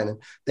underlying them,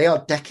 they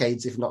are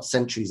decades, if not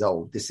centuries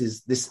old.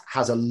 This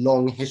has a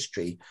long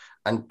history.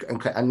 And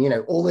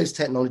all those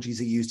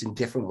technologies are used in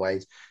different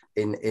ways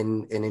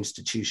in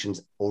institutions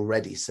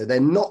already. So they're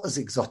not as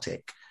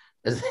exotic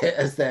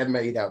as they're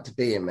made out to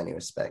be in many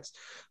respects.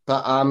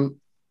 But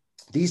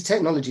these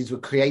technologies were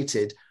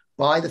created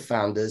by the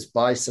founders,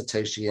 by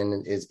Satoshi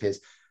and his peers,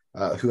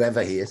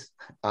 whoever he is,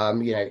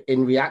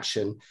 in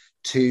reaction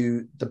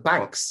to the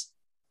banks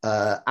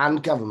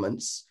and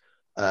governments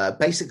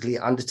basically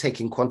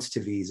undertaking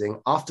quantitative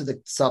easing after the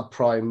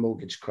subprime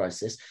mortgage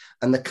crisis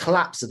and the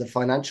collapse of the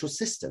financial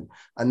system.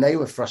 And they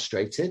were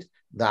frustrated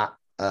that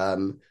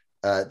the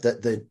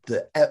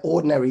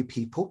ordinary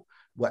people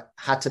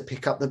had to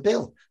pick up the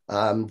bill.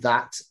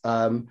 Taxpayers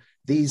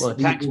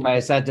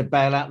had to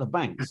bail out the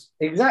banks.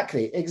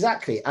 Exactly.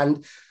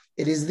 And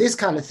it is this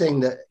kind of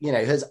thing that,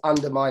 has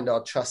undermined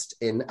our trust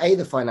in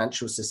the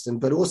financial system,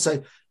 but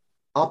also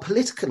our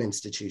political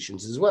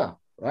institutions as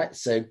well, right?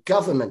 So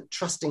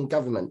trusting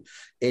government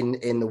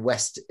in the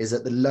West is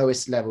at the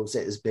lowest levels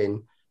it has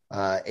been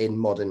in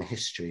modern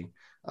history.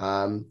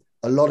 A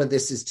lot of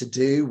this is to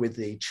do with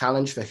the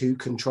challenge for who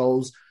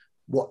controls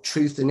what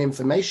truth and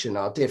information.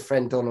 Our dear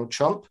friend Donald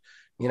Trump,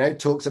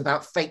 talks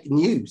about fake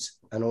news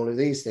and all of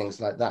these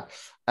things like that.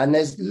 And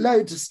there's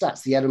loads of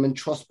stats. The Edelman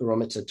Trust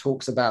Barometer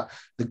talks about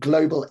the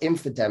global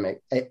infodemic,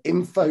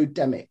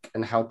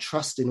 and how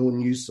trust in all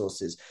news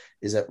sources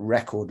is at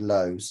record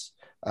lows.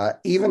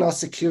 Even our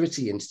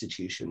security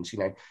institutions,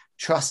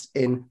 trust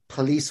in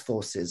police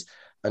forces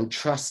and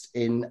trust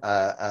in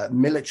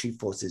military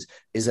forces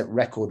is at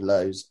record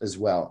lows as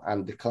well,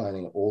 and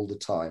declining all the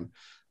time.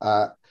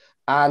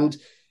 And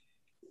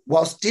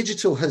whilst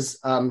digital has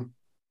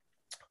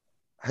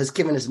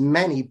given us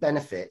many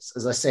benefits,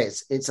 as I say,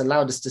 it's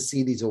allowed us to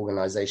see these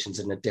organizations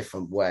in a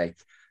different way.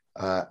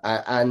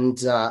 And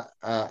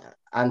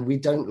we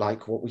don't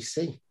like what we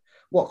see.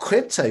 What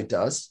crypto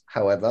does,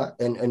 however,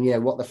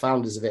 and what the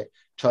founders of it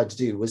tried to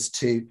do, was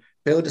to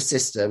build a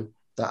system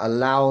that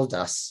allowed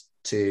us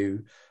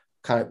to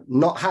kind of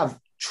not have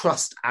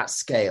trust at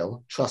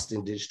scale, trust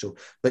in digital,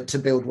 but to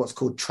build what's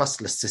called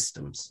trustless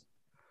systems.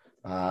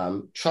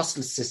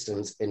 Trustless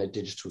systems in a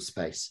digital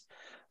space.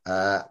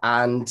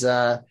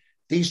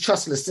 These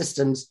trustless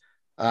systems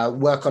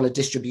work on a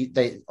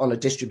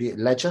distributed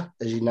ledger,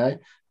 as you know,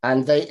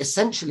 and they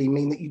essentially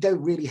mean that you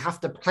don't really have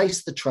to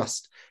place the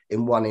trust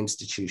in one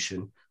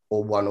institution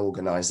or one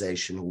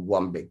organization or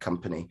one big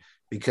company,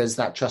 because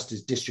that trust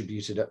is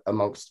distributed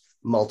amongst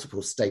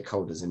multiple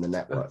stakeholders in the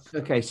network.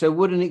 Okay, so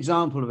would an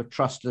example of a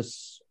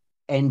trustless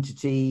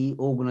entity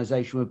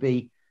organization would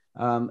be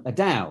a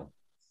DAO?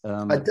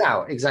 A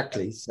DAO,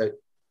 exactly. So,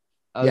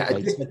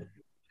 okay.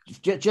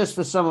 Just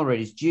for some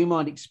readers, do you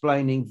mind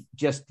explaining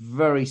just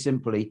very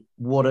simply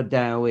what a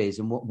DAO is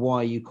and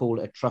why you call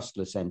it a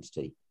trustless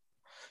entity?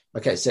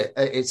 Okay, so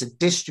it's a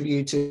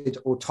distributed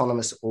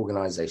autonomous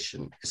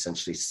organization,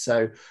 essentially.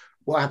 So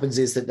what happens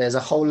is that there's a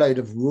whole load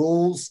of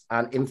rules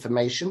and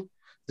information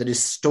that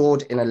is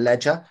stored in a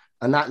ledger,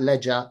 and that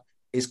ledger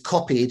is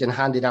copied and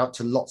handed out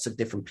to lots of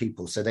different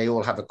people. So they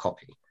all have a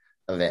copy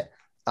of it.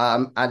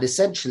 And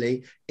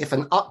essentially, if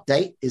an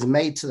update is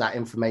made to that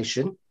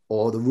information,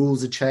 or the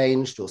rules are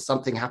changed, or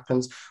something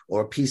happens,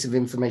 or a piece of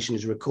information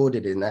is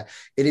recorded in there,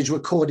 it is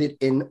recorded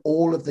in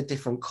all of the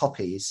different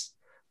copies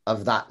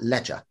of that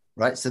ledger,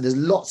 right? So there's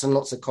lots and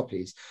lots of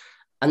copies.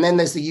 And then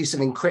there's the use of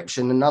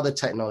encryption and other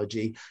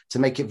technology to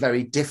make it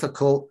very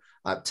difficult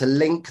to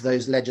link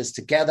those ledgers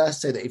together,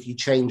 so that if you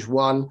change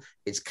one,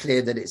 it's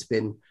clear that it's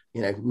been,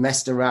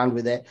 messed around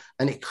with it.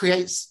 And it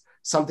creates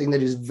something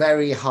that is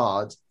very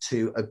hard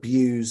to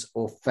abuse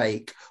or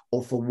fake,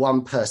 or for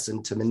one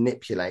person to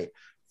manipulate,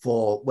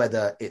 for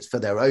whether it's for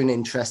their own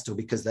interest or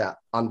because they're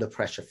under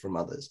pressure from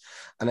others.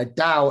 And a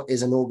DAO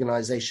is an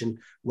organization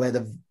where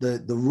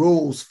the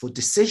rules for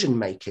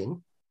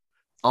decision-making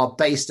are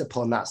based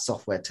upon that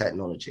software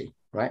technology,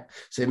 right?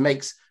 So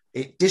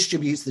it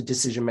distributes the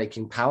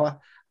decision-making power,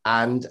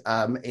 and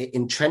it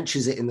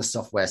entrenches it in the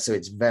software, so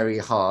it's very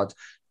hard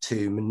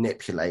to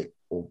manipulate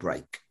or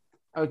break.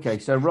 Okay,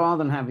 so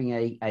rather than having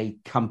a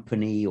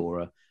company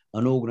or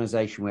an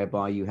organization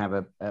whereby you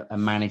have a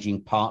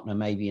managing partner,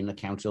 maybe an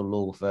accounting or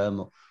law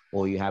firm,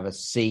 or you have a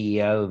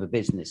CEO of a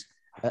business,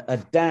 a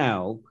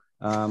DAO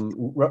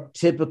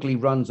typically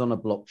runs on a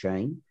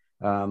blockchain,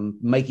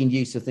 making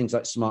use of things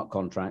like smart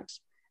contracts,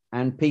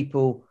 and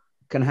people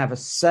can have a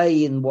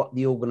say in what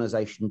the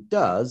organization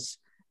does,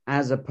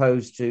 as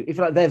opposed to, if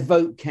like their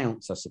vote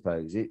counts, I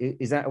suppose.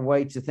 Is that a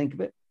way to think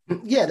of it?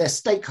 Yeah, they're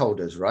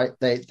stakeholders, right?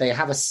 They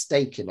have a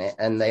stake in it,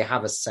 and they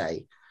have a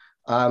say.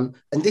 And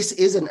this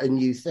isn't a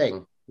new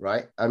thing,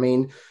 right? I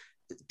mean,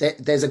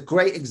 there's a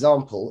great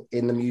example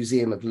in the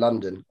Museum of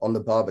London on the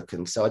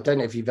Barbican. So I don't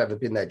know if you've ever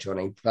been there,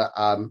 Johnny, but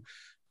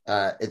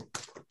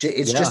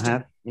it's just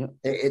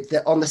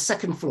on the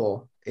second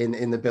floor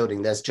in the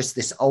building. There's just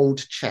this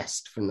old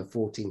chest from the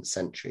 14th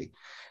century.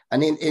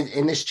 And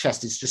in this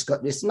chest,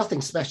 it's nothing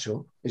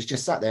special. It's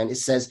just sat there, and it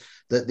says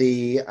that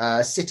the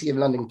City of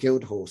London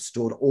Guildhall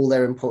stored all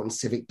their important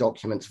civic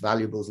documents,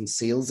 valuables, and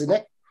seals in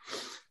it.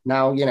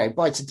 Now,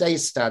 by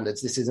today's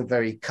standards, this isn't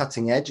very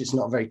cutting edge. It's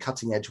not a very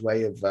cutting edge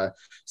way of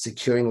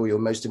securing all your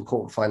most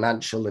important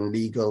financial and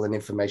legal and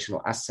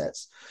informational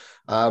assets.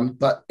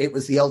 But it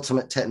was the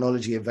ultimate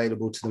technology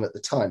available to them at the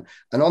time.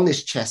 And on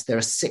this chest, there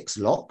are 6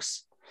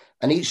 locks,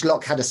 and each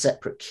lock had a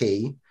separate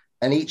key,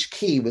 and each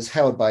key was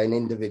held by an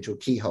individual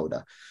key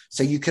holder.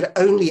 So you could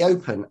only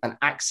open and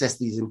access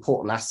these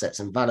important assets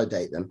and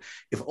validate them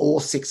if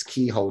all 6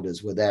 key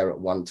holders were there at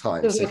one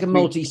time. It's like a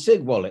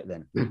multi-sig wallet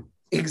then.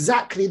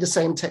 Exactly the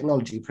same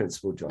technology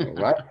principle, Johnny,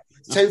 right?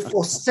 So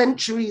for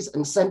centuries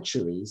and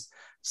centuries,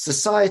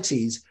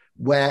 societies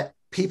where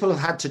people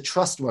have had to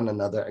trust one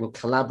another and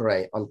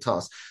collaborate on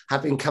tasks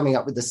have been coming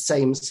up with the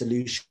same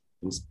solutions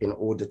in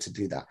order to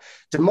do that.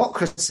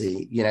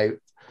 Democracy,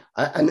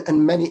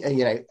 and many,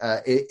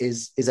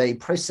 is a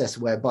process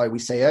whereby we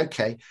say,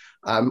 okay,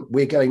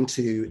 we're going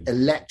to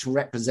elect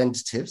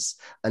representatives,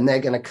 and they're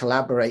going to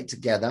collaborate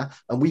together,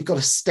 and we've got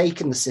a stake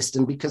in the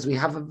system because we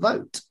have a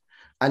vote.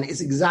 And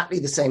it's exactly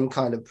the same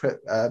kind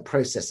of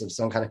process of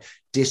some kind of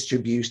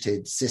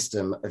distributed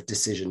system of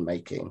decision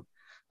making.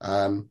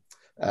 And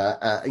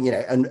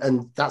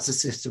that's a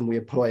system we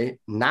employ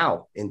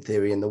now, in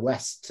theory, in the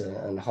West,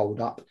 and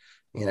hold up,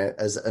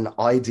 as an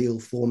ideal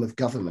form of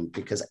government,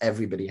 because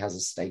everybody has a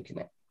stake in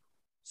it.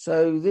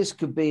 So this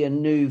could be a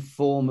new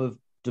form of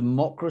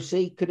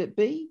democracy. Could it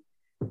be?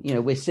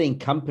 We're seeing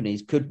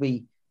companies. Could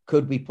we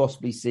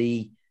possibly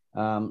see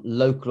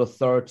local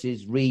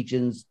authorities,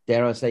 regions,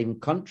 dare I say, even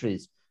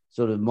countries,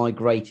 sort of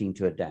migrating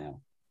to a DAO?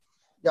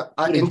 Yeah,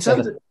 in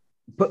terms of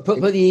put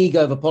the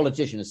ego of a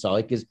politician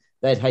aside, because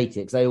they'd hate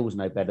it because they always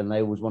know better and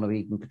they always want to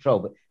be in control.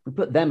 But we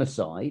put them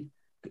aside.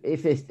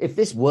 If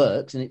this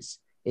works and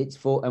it's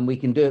for, and we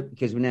can do it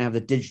because we now have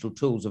the digital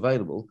tools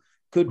available,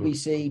 could we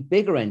see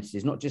bigger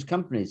entities, not just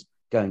companies,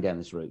 going down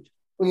this route?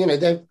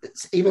 Well,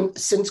 even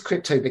since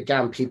crypto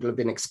began, people have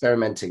been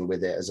experimenting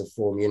with it as a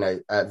form.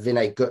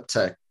 Vinay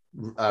Gupta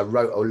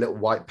wrote a little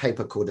white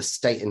paper called A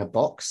State in a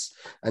Box.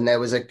 And there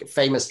was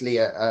famously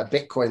a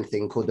Bitcoin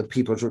thing called the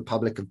People's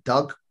Republic of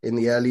Doug in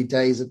the early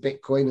days of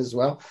Bitcoin as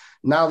well.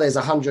 Now there's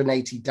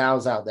 180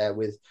 DAOs out there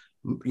with,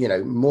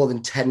 more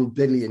than $10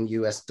 billion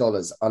US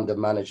under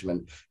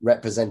management,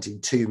 representing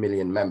 2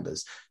 million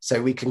members.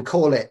 So we can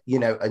call it,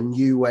 a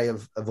new way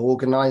of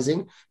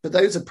organizing. But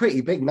those are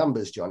pretty big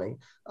numbers, Johnny.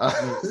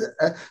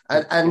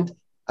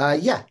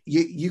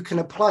 You can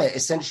apply it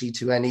essentially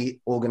to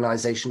any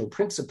organizational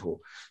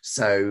principle.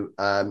 So,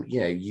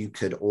 you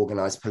could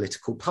organize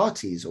political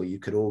parties, or you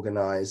could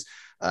organize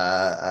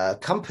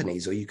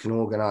companies, or you can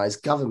organize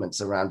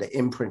governments around it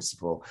in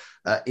principle,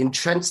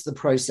 entrench the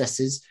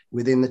processes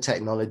within the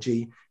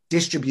technology,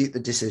 distribute the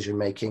decision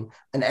making,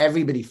 and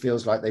everybody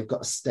feels like they've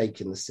got a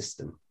stake in the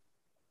system.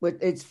 Well,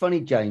 it's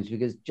funny, James,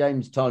 because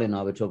James Tiley and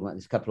I were talking about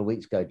this a couple of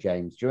weeks ago.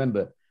 James, do you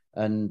remember?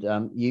 And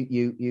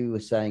you were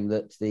saying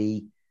that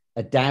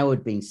a DAO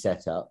had been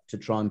set up to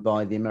try and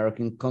buy the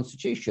American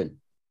Constitution.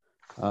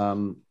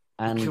 And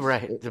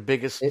right, the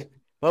biggest.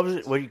 What was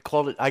it? What you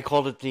called it? I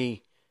called it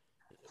the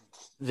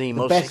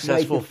most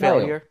successful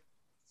failure.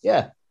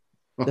 Yeah,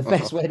 the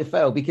best way to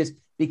fail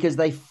because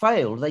they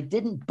failed. They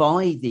didn't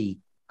buy the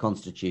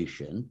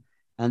Constitution,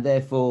 and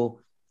therefore,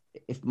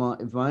 if my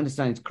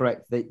understanding is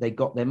correct, they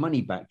got their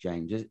money back.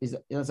 James,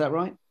 is that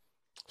right?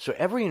 So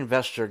every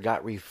investor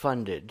got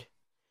refunded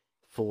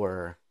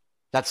for.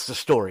 That's the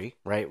story,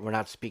 right? We're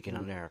not speaking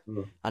on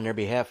their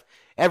behalf.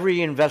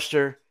 Every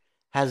investor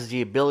has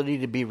the ability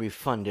to be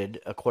refunded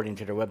according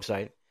to their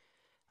website.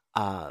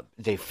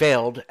 They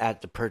failed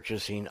at the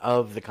purchasing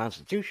of the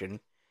Constitution,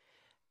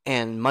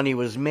 and money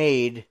was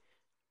made,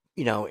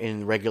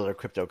 in regular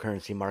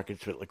cryptocurrency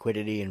markets with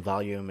liquidity and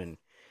volume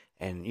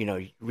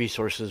and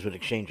resources with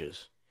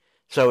exchanges.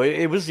 So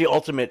it was the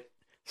ultimate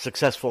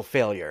successful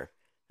failure,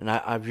 and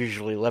I've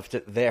usually left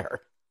it there.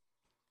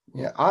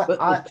 Yeah, but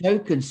the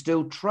token's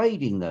still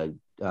trading though.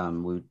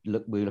 We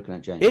were looking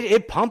at, James.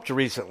 It pumped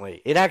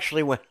recently. It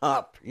actually went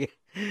up,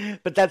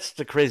 but that's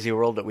the crazy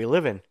world that we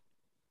live in.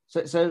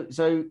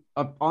 So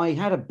I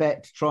had a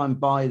bet to try and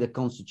buy the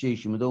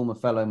Constitution with all my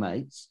fellow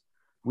mates.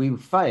 We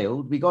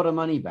failed. We got our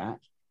money back.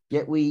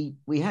 Yet we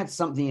had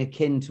something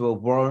akin to a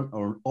warrant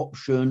or an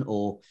option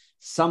or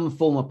some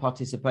form of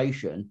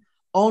participation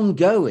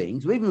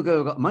ongoing. So even though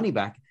we got money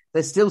back,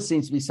 there still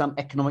seems to be some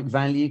economic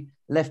value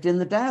left in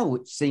the DAO,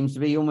 which seems to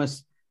be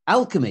almost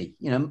alchemy,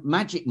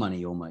 magic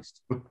money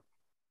almost.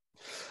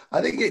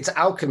 I think it's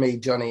alchemy,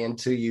 Johnny,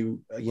 until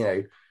you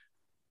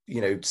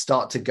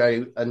start to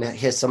go and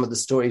hear some of the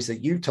stories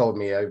that you told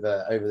me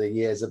over the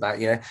years about,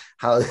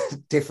 how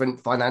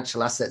different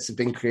financial assets have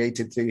been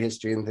created through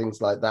history and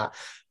things like that.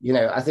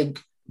 I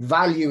think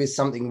value is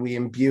something we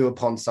imbue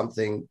upon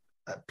something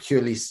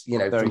purely,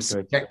 from a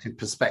subjective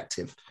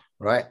perspective.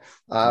 Right.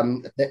 I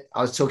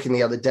was talking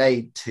the other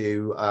day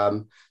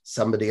to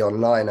somebody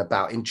online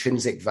about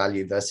intrinsic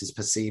value versus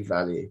perceived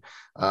value.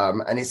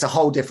 And it's a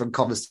whole different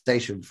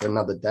conversation for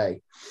another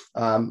day.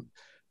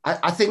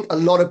 I think a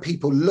lot of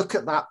people look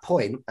at that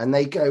point and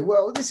they go,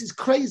 well, this is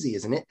crazy,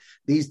 isn't it?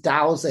 These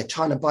DAOs, they're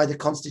trying to buy the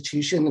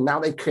Constitution and now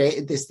they've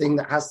created this thing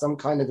that has some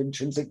kind of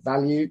intrinsic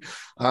value.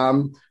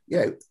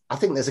 I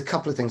think there's a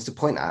couple of things to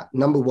point at.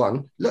 Number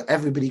one, look,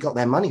 everybody got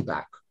their money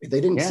back. They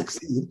didn't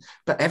succeed,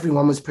 but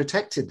everyone was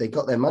protected. They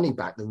got their money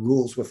back. The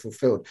rules were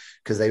fulfilled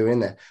because they were in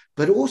there.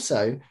 But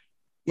also,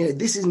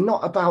 this is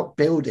not about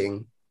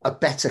building a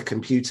better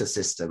computer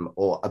system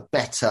or a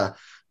better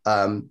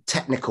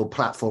technical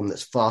platform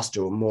that's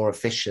faster or more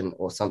efficient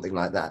or something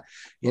like that.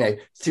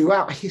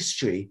 Throughout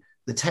history,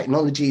 the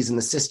technologies and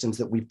the systems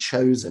that we've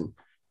chosen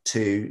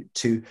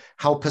to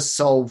help us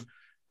solve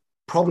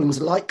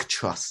problems like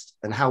trust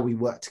and how we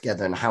work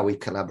together and how we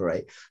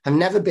collaborate have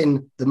never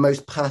been the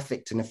most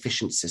perfect and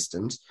efficient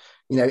systems.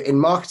 In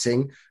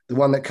marketing, the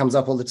one that comes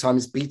up all the time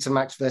is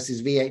Betamax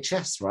versus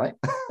VHS, right?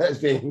 As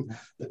being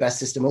the best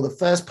system. Or the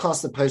first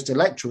past the post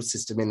electoral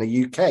system in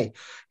the UK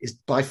is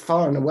by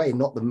far and away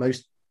not the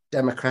most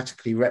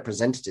democratically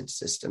representative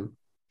system.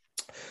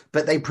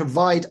 But they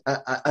provide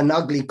an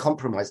ugly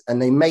compromise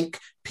and they make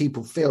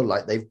people feel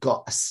like they've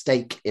got a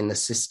stake in the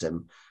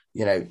system,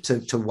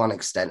 to one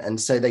extent.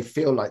 And so they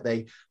feel like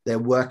they're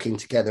working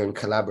together and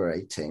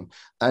collaborating.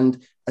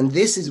 And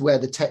this is where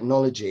the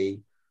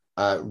technology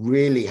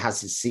really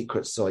has its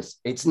secret sauce.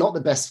 It's not the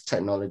best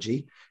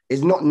technology.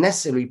 It's not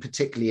necessarily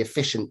particularly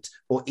efficient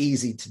or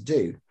easy to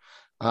do.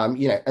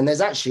 And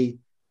there's actually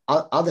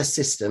other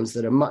systems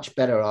that are much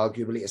better,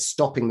 arguably, at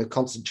stopping the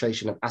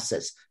concentration of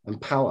assets and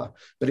power.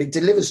 But it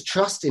delivers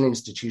trust in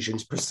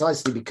institutions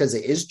precisely because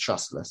it is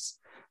trustless,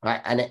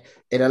 right? And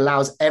it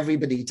allows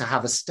everybody to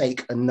have a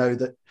stake and know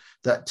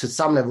that to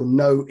some level,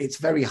 know it's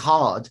very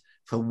hard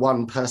for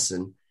one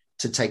person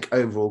to take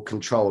overall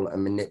control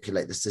and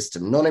manipulate the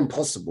system. Not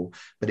impossible,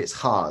 but it's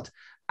hard.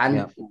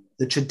 And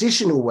the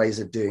traditional ways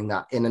of doing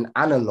that in an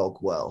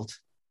analog world,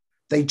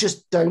 they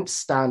just don't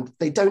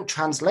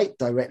translate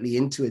directly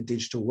into a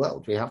digital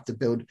world. We have to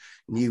build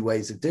new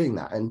ways of doing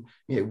that. And,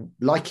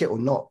 like it or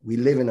not, we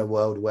live in a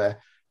world where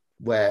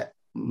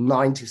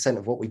 90%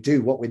 of what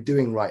we're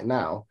doing right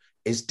now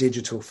is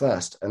digital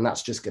first. And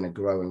that's just going to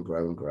grow and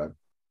grow and grow.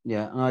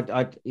 Yeah.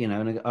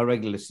 And our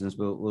regular listeners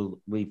will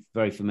be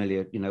very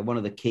familiar. One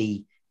of the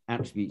key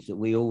attributes that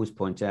we always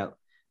point out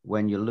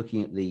when you're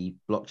looking at the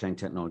blockchain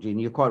technology, and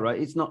you're quite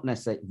right, it's not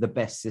necessarily the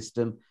best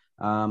system.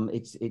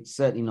 It's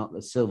certainly not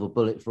the silver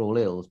bullet for all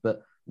ills,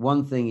 but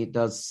one thing it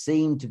does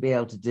seem to be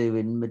able to do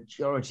in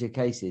majority of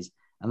cases,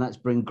 and that's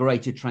bring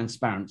greater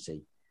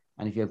transparency.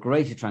 And if you have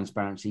greater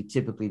transparency,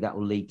 typically that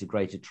will lead to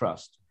greater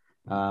trust.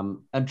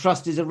 And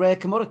trust is a rare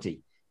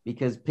commodity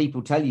because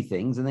people tell you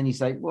things and then you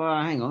say,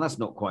 well, hang on, that's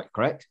not quite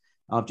correct.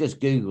 I've just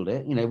Googled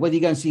it. Whether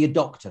you go and see your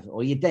doctor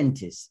or your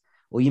dentist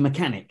or your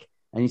mechanic,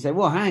 and you say,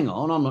 well, hang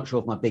on, I'm not sure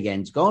if my big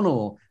end's gone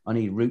or I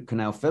need root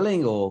canal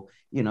filling or,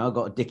 I've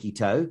got a dicky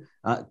toe.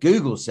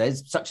 Google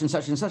says such and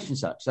such and such and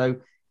such. So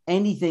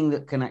anything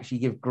that can actually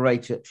give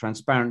greater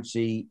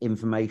transparency,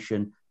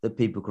 information that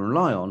people can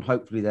rely on,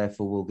 hopefully,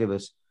 therefore, will give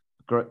us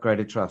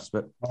greater trust.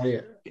 But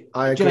I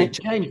agree.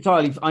 James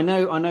Tiley, I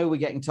know we're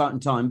getting tight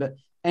on time, but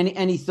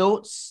any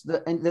thoughts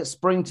that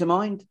spring to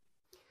mind?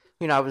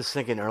 I was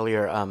thinking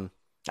earlier,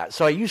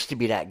 so I used to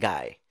be that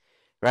guy.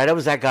 Right, I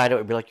was that guy that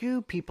would be like,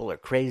 you people are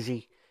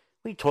crazy.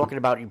 What are you talking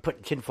about? You put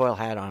a tinfoil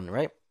hat on,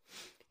 right?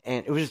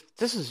 And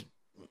this is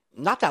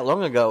not that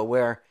long ago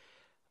where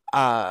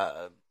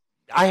I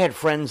had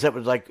friends that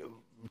would like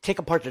take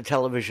apart the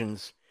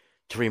televisions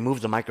to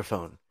remove the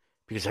microphone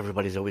because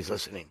everybody's always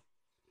listening,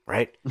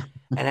 right?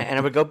 and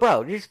I would go,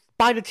 bro, just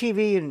buy the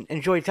TV and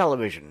enjoy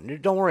television.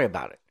 Don't worry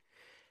about it.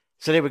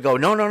 So they would go,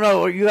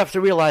 no, you have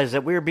to realize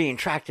that we're being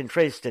tracked and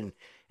traced and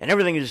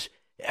everything is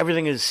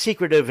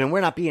secretive and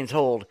we're not being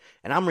told.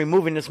 And I'm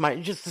removing this.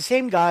 Just the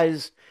same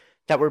guys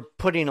that were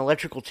putting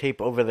electrical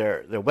tape over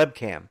their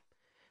webcam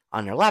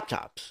on their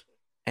laptops.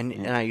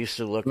 And I used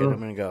to look at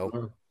them and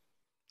go,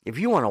 if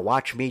you want to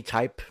watch me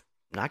type,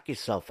 knock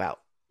yourself out.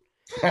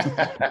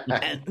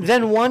 And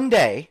then one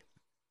day,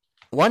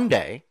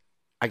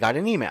 I got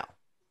an email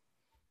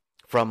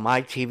from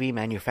my TV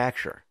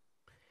manufacturer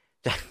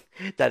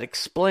that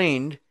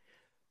explained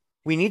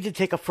we need to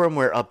take a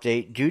firmware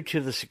update due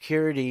to the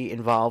security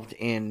involved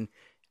in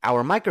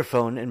our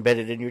microphone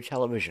embedded in your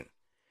television.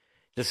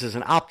 This is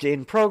an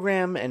opt-in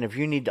program, and if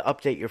you need to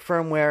update your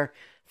firmware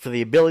for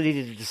the ability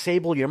to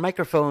disable your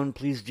microphone,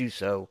 please do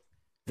so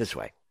this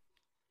way.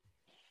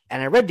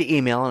 And I read the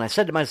email, and I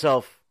said to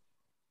myself,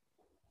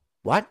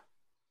 what?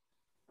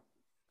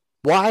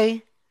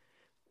 Why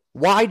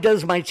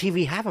does my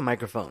TV have a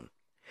microphone?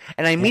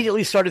 And I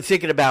immediately started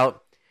thinking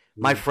about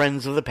my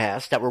friends of the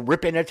past that were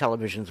ripping their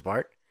televisions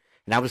apart.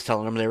 And I was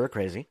telling them they were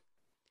crazy.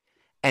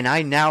 And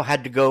I now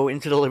had to go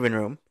into the living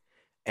room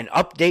and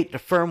update the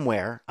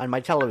firmware on my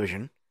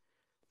television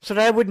so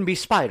that I wouldn't be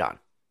spied on.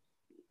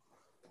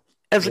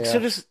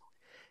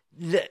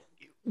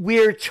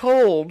 We're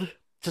told,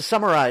 to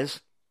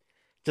summarize,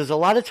 there's a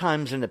lot of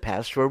times in the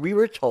past where we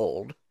were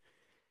told,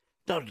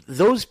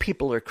 those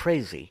people are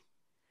crazy.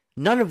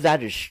 None of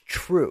that is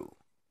true.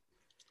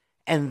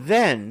 And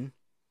then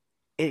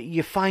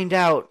you find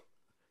out,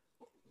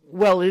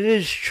 well, it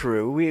is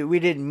true. We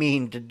didn't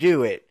mean to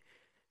do it.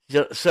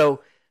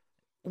 So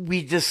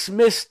we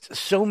dismissed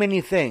so many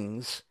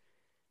things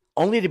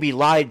only to be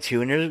lied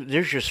to. And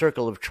there's your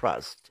circle of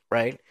trust,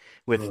 right?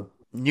 With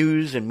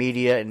news and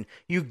media. And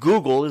you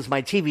Google, is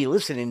my TV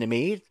listening to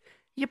me?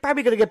 You're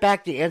probably going to get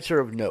back the answer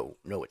of no,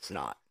 it's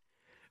not.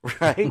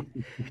 Right?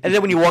 And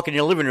then when you walk in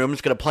your living room,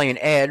 it's going to play an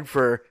ad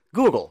for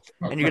Google.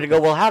 And you're going to go,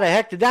 well, how the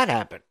heck did that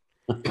happen?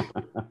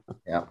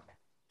 Yeah.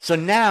 So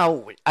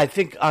now, I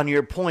think on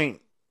your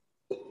point,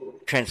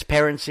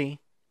 transparency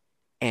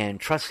and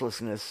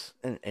trustlessness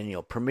and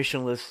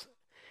permissionless,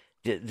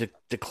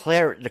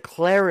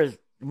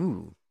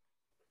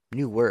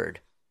 new word.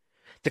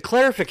 The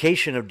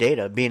clarification of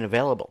data being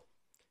available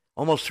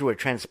almost through a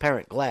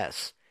transparent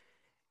glass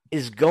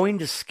is going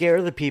to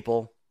scare the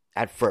people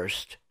at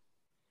first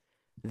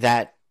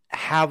that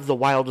have the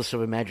wildest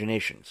of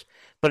imaginations.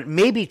 But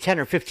maybe 10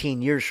 or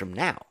 15 years from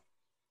now,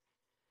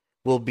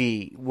 will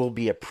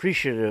be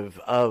appreciative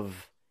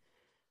of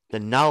the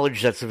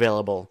knowledge that's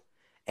available,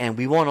 and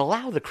we won't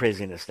allow the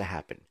craziness to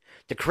happen.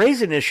 The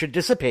craziness should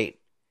dissipate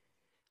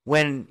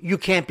when you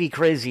can't be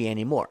crazy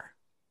anymore.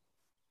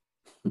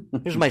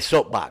 Here's my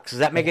soapbox. Does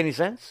that make any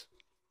sense?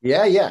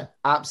 Yeah,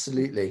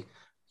 absolutely.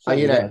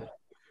 Right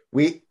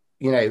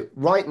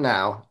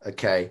now,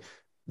 okay,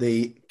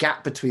 the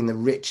gap between the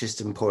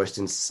richest and poorest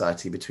in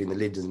society, between the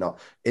leaders and not,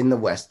 in the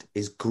West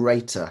is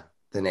greater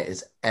than it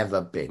has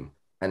ever been.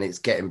 And it's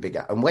getting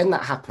bigger. And when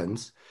that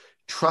happens,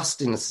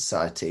 trust in the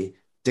society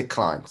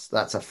declines.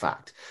 That's a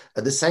fact.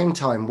 At the same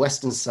time,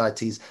 Western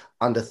societies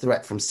under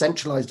threat from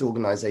centralized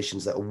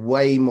organizations that are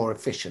way more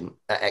efficient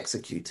at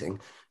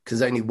executing,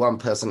 because only one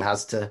person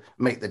has to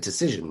make the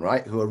decision,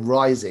 right? Who are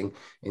rising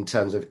in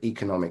terms of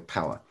economic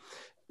power.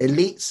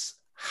 Elites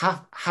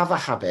have a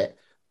habit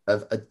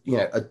of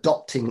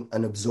adopting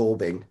and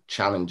absorbing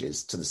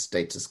challenges to the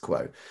status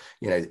quo.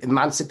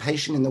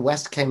 Emancipation in the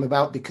West came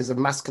about because of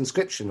mass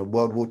conscription of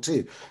World War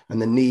II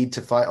and the need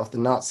to fight off the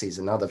Nazis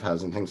and other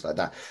powers and things like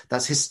that.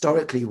 That's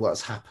historically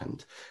what's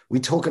happened. We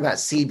talk about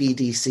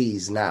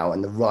CBDCs now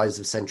and the rise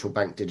of central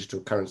bank digital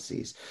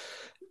currencies.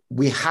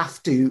 We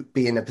have to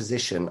be in a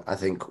position, I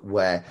think,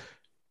 where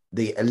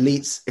the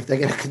elites, if they're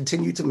going to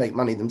continue to make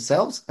money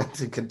themselves and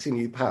to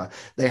continue power,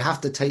 they have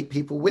to take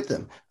people with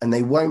them. And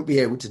they won't be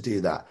able to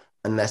do that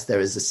unless there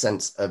is a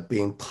sense of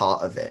being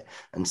part of it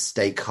and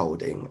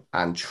stakeholding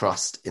and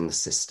trust in the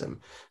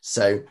system.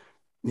 So,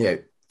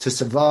 to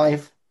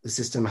survive, the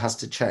system has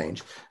to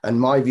change.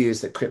 And my view is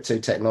that crypto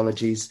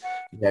technologies,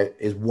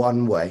 is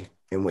one way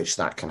in which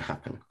that can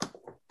happen.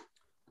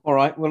 All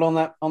right. Well, on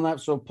that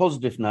sort of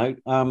positive note,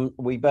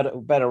 we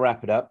better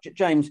wrap it up.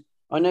 James,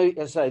 I know,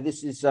 as I say,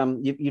 this is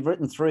you've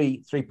written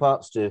three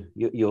parts to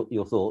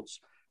your thoughts.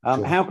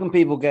 Sure. How can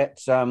people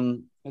get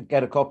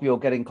a copy or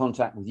get in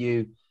contact with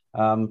you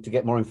to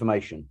get more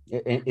information?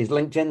 Is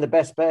LinkedIn the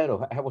best bet, or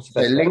what's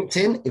the best bet?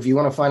 LinkedIn, if you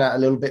want to find out a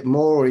little bit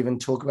more or even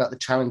talk about the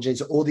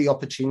challenges or the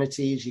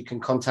opportunities, you can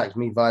contact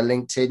me via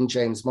LinkedIn,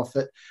 James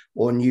Moffat,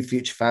 or New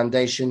Future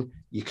Foundation.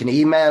 You can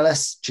email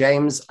us,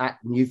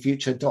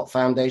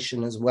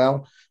 james@newfuture.foundation as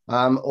well.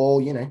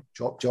 Or,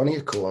 drop Johnny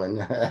a call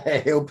and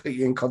he'll put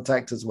you in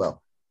contact as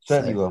well.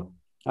 Certainly will.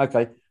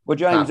 Okay. Well,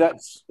 James,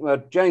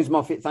 James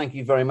Moffat, thank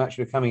you very much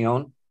for coming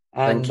on.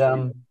 And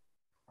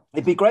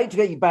it'd be great to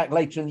get you back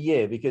later in the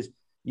year, because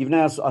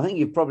I think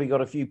you've probably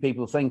got a few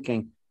people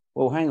thinking,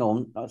 well, hang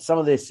on, some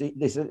of this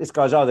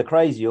guy's either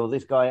crazy or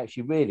this guy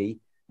actually really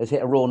has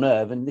hit a raw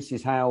nerve, and this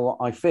is how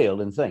I feel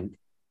and think.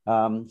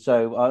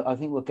 So I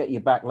think we'll get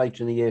you back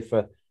later in the year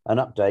for an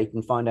update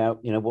and find out,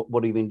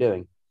 what you've been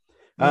doing.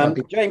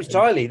 James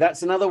Tiley,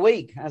 that's another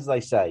week, as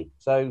they say.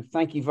 So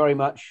thank you very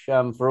much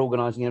for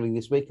organising everything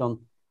this week on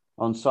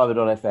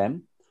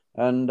Cyber.fm.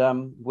 And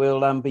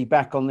we'll be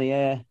back on the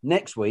air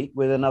next week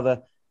with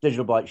another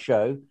Digital Bytes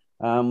show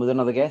with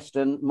another guest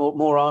and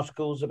more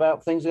articles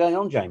about things going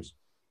on, James.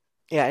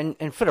 Yeah,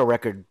 and for the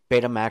record,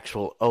 Betamax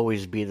will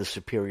always be the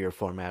superior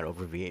format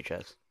over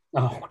VHS.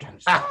 Oh,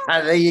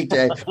 there you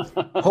go.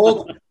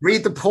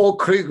 Read the Paul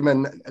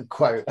Krugman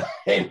quote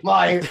in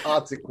my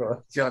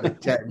article, Johnny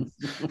James.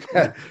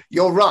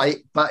 You're right,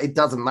 but it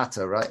doesn't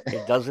matter, right?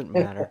 It doesn't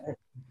matter.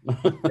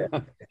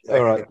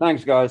 All right.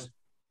 Thanks, guys.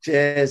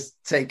 Cheers.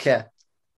 Take care.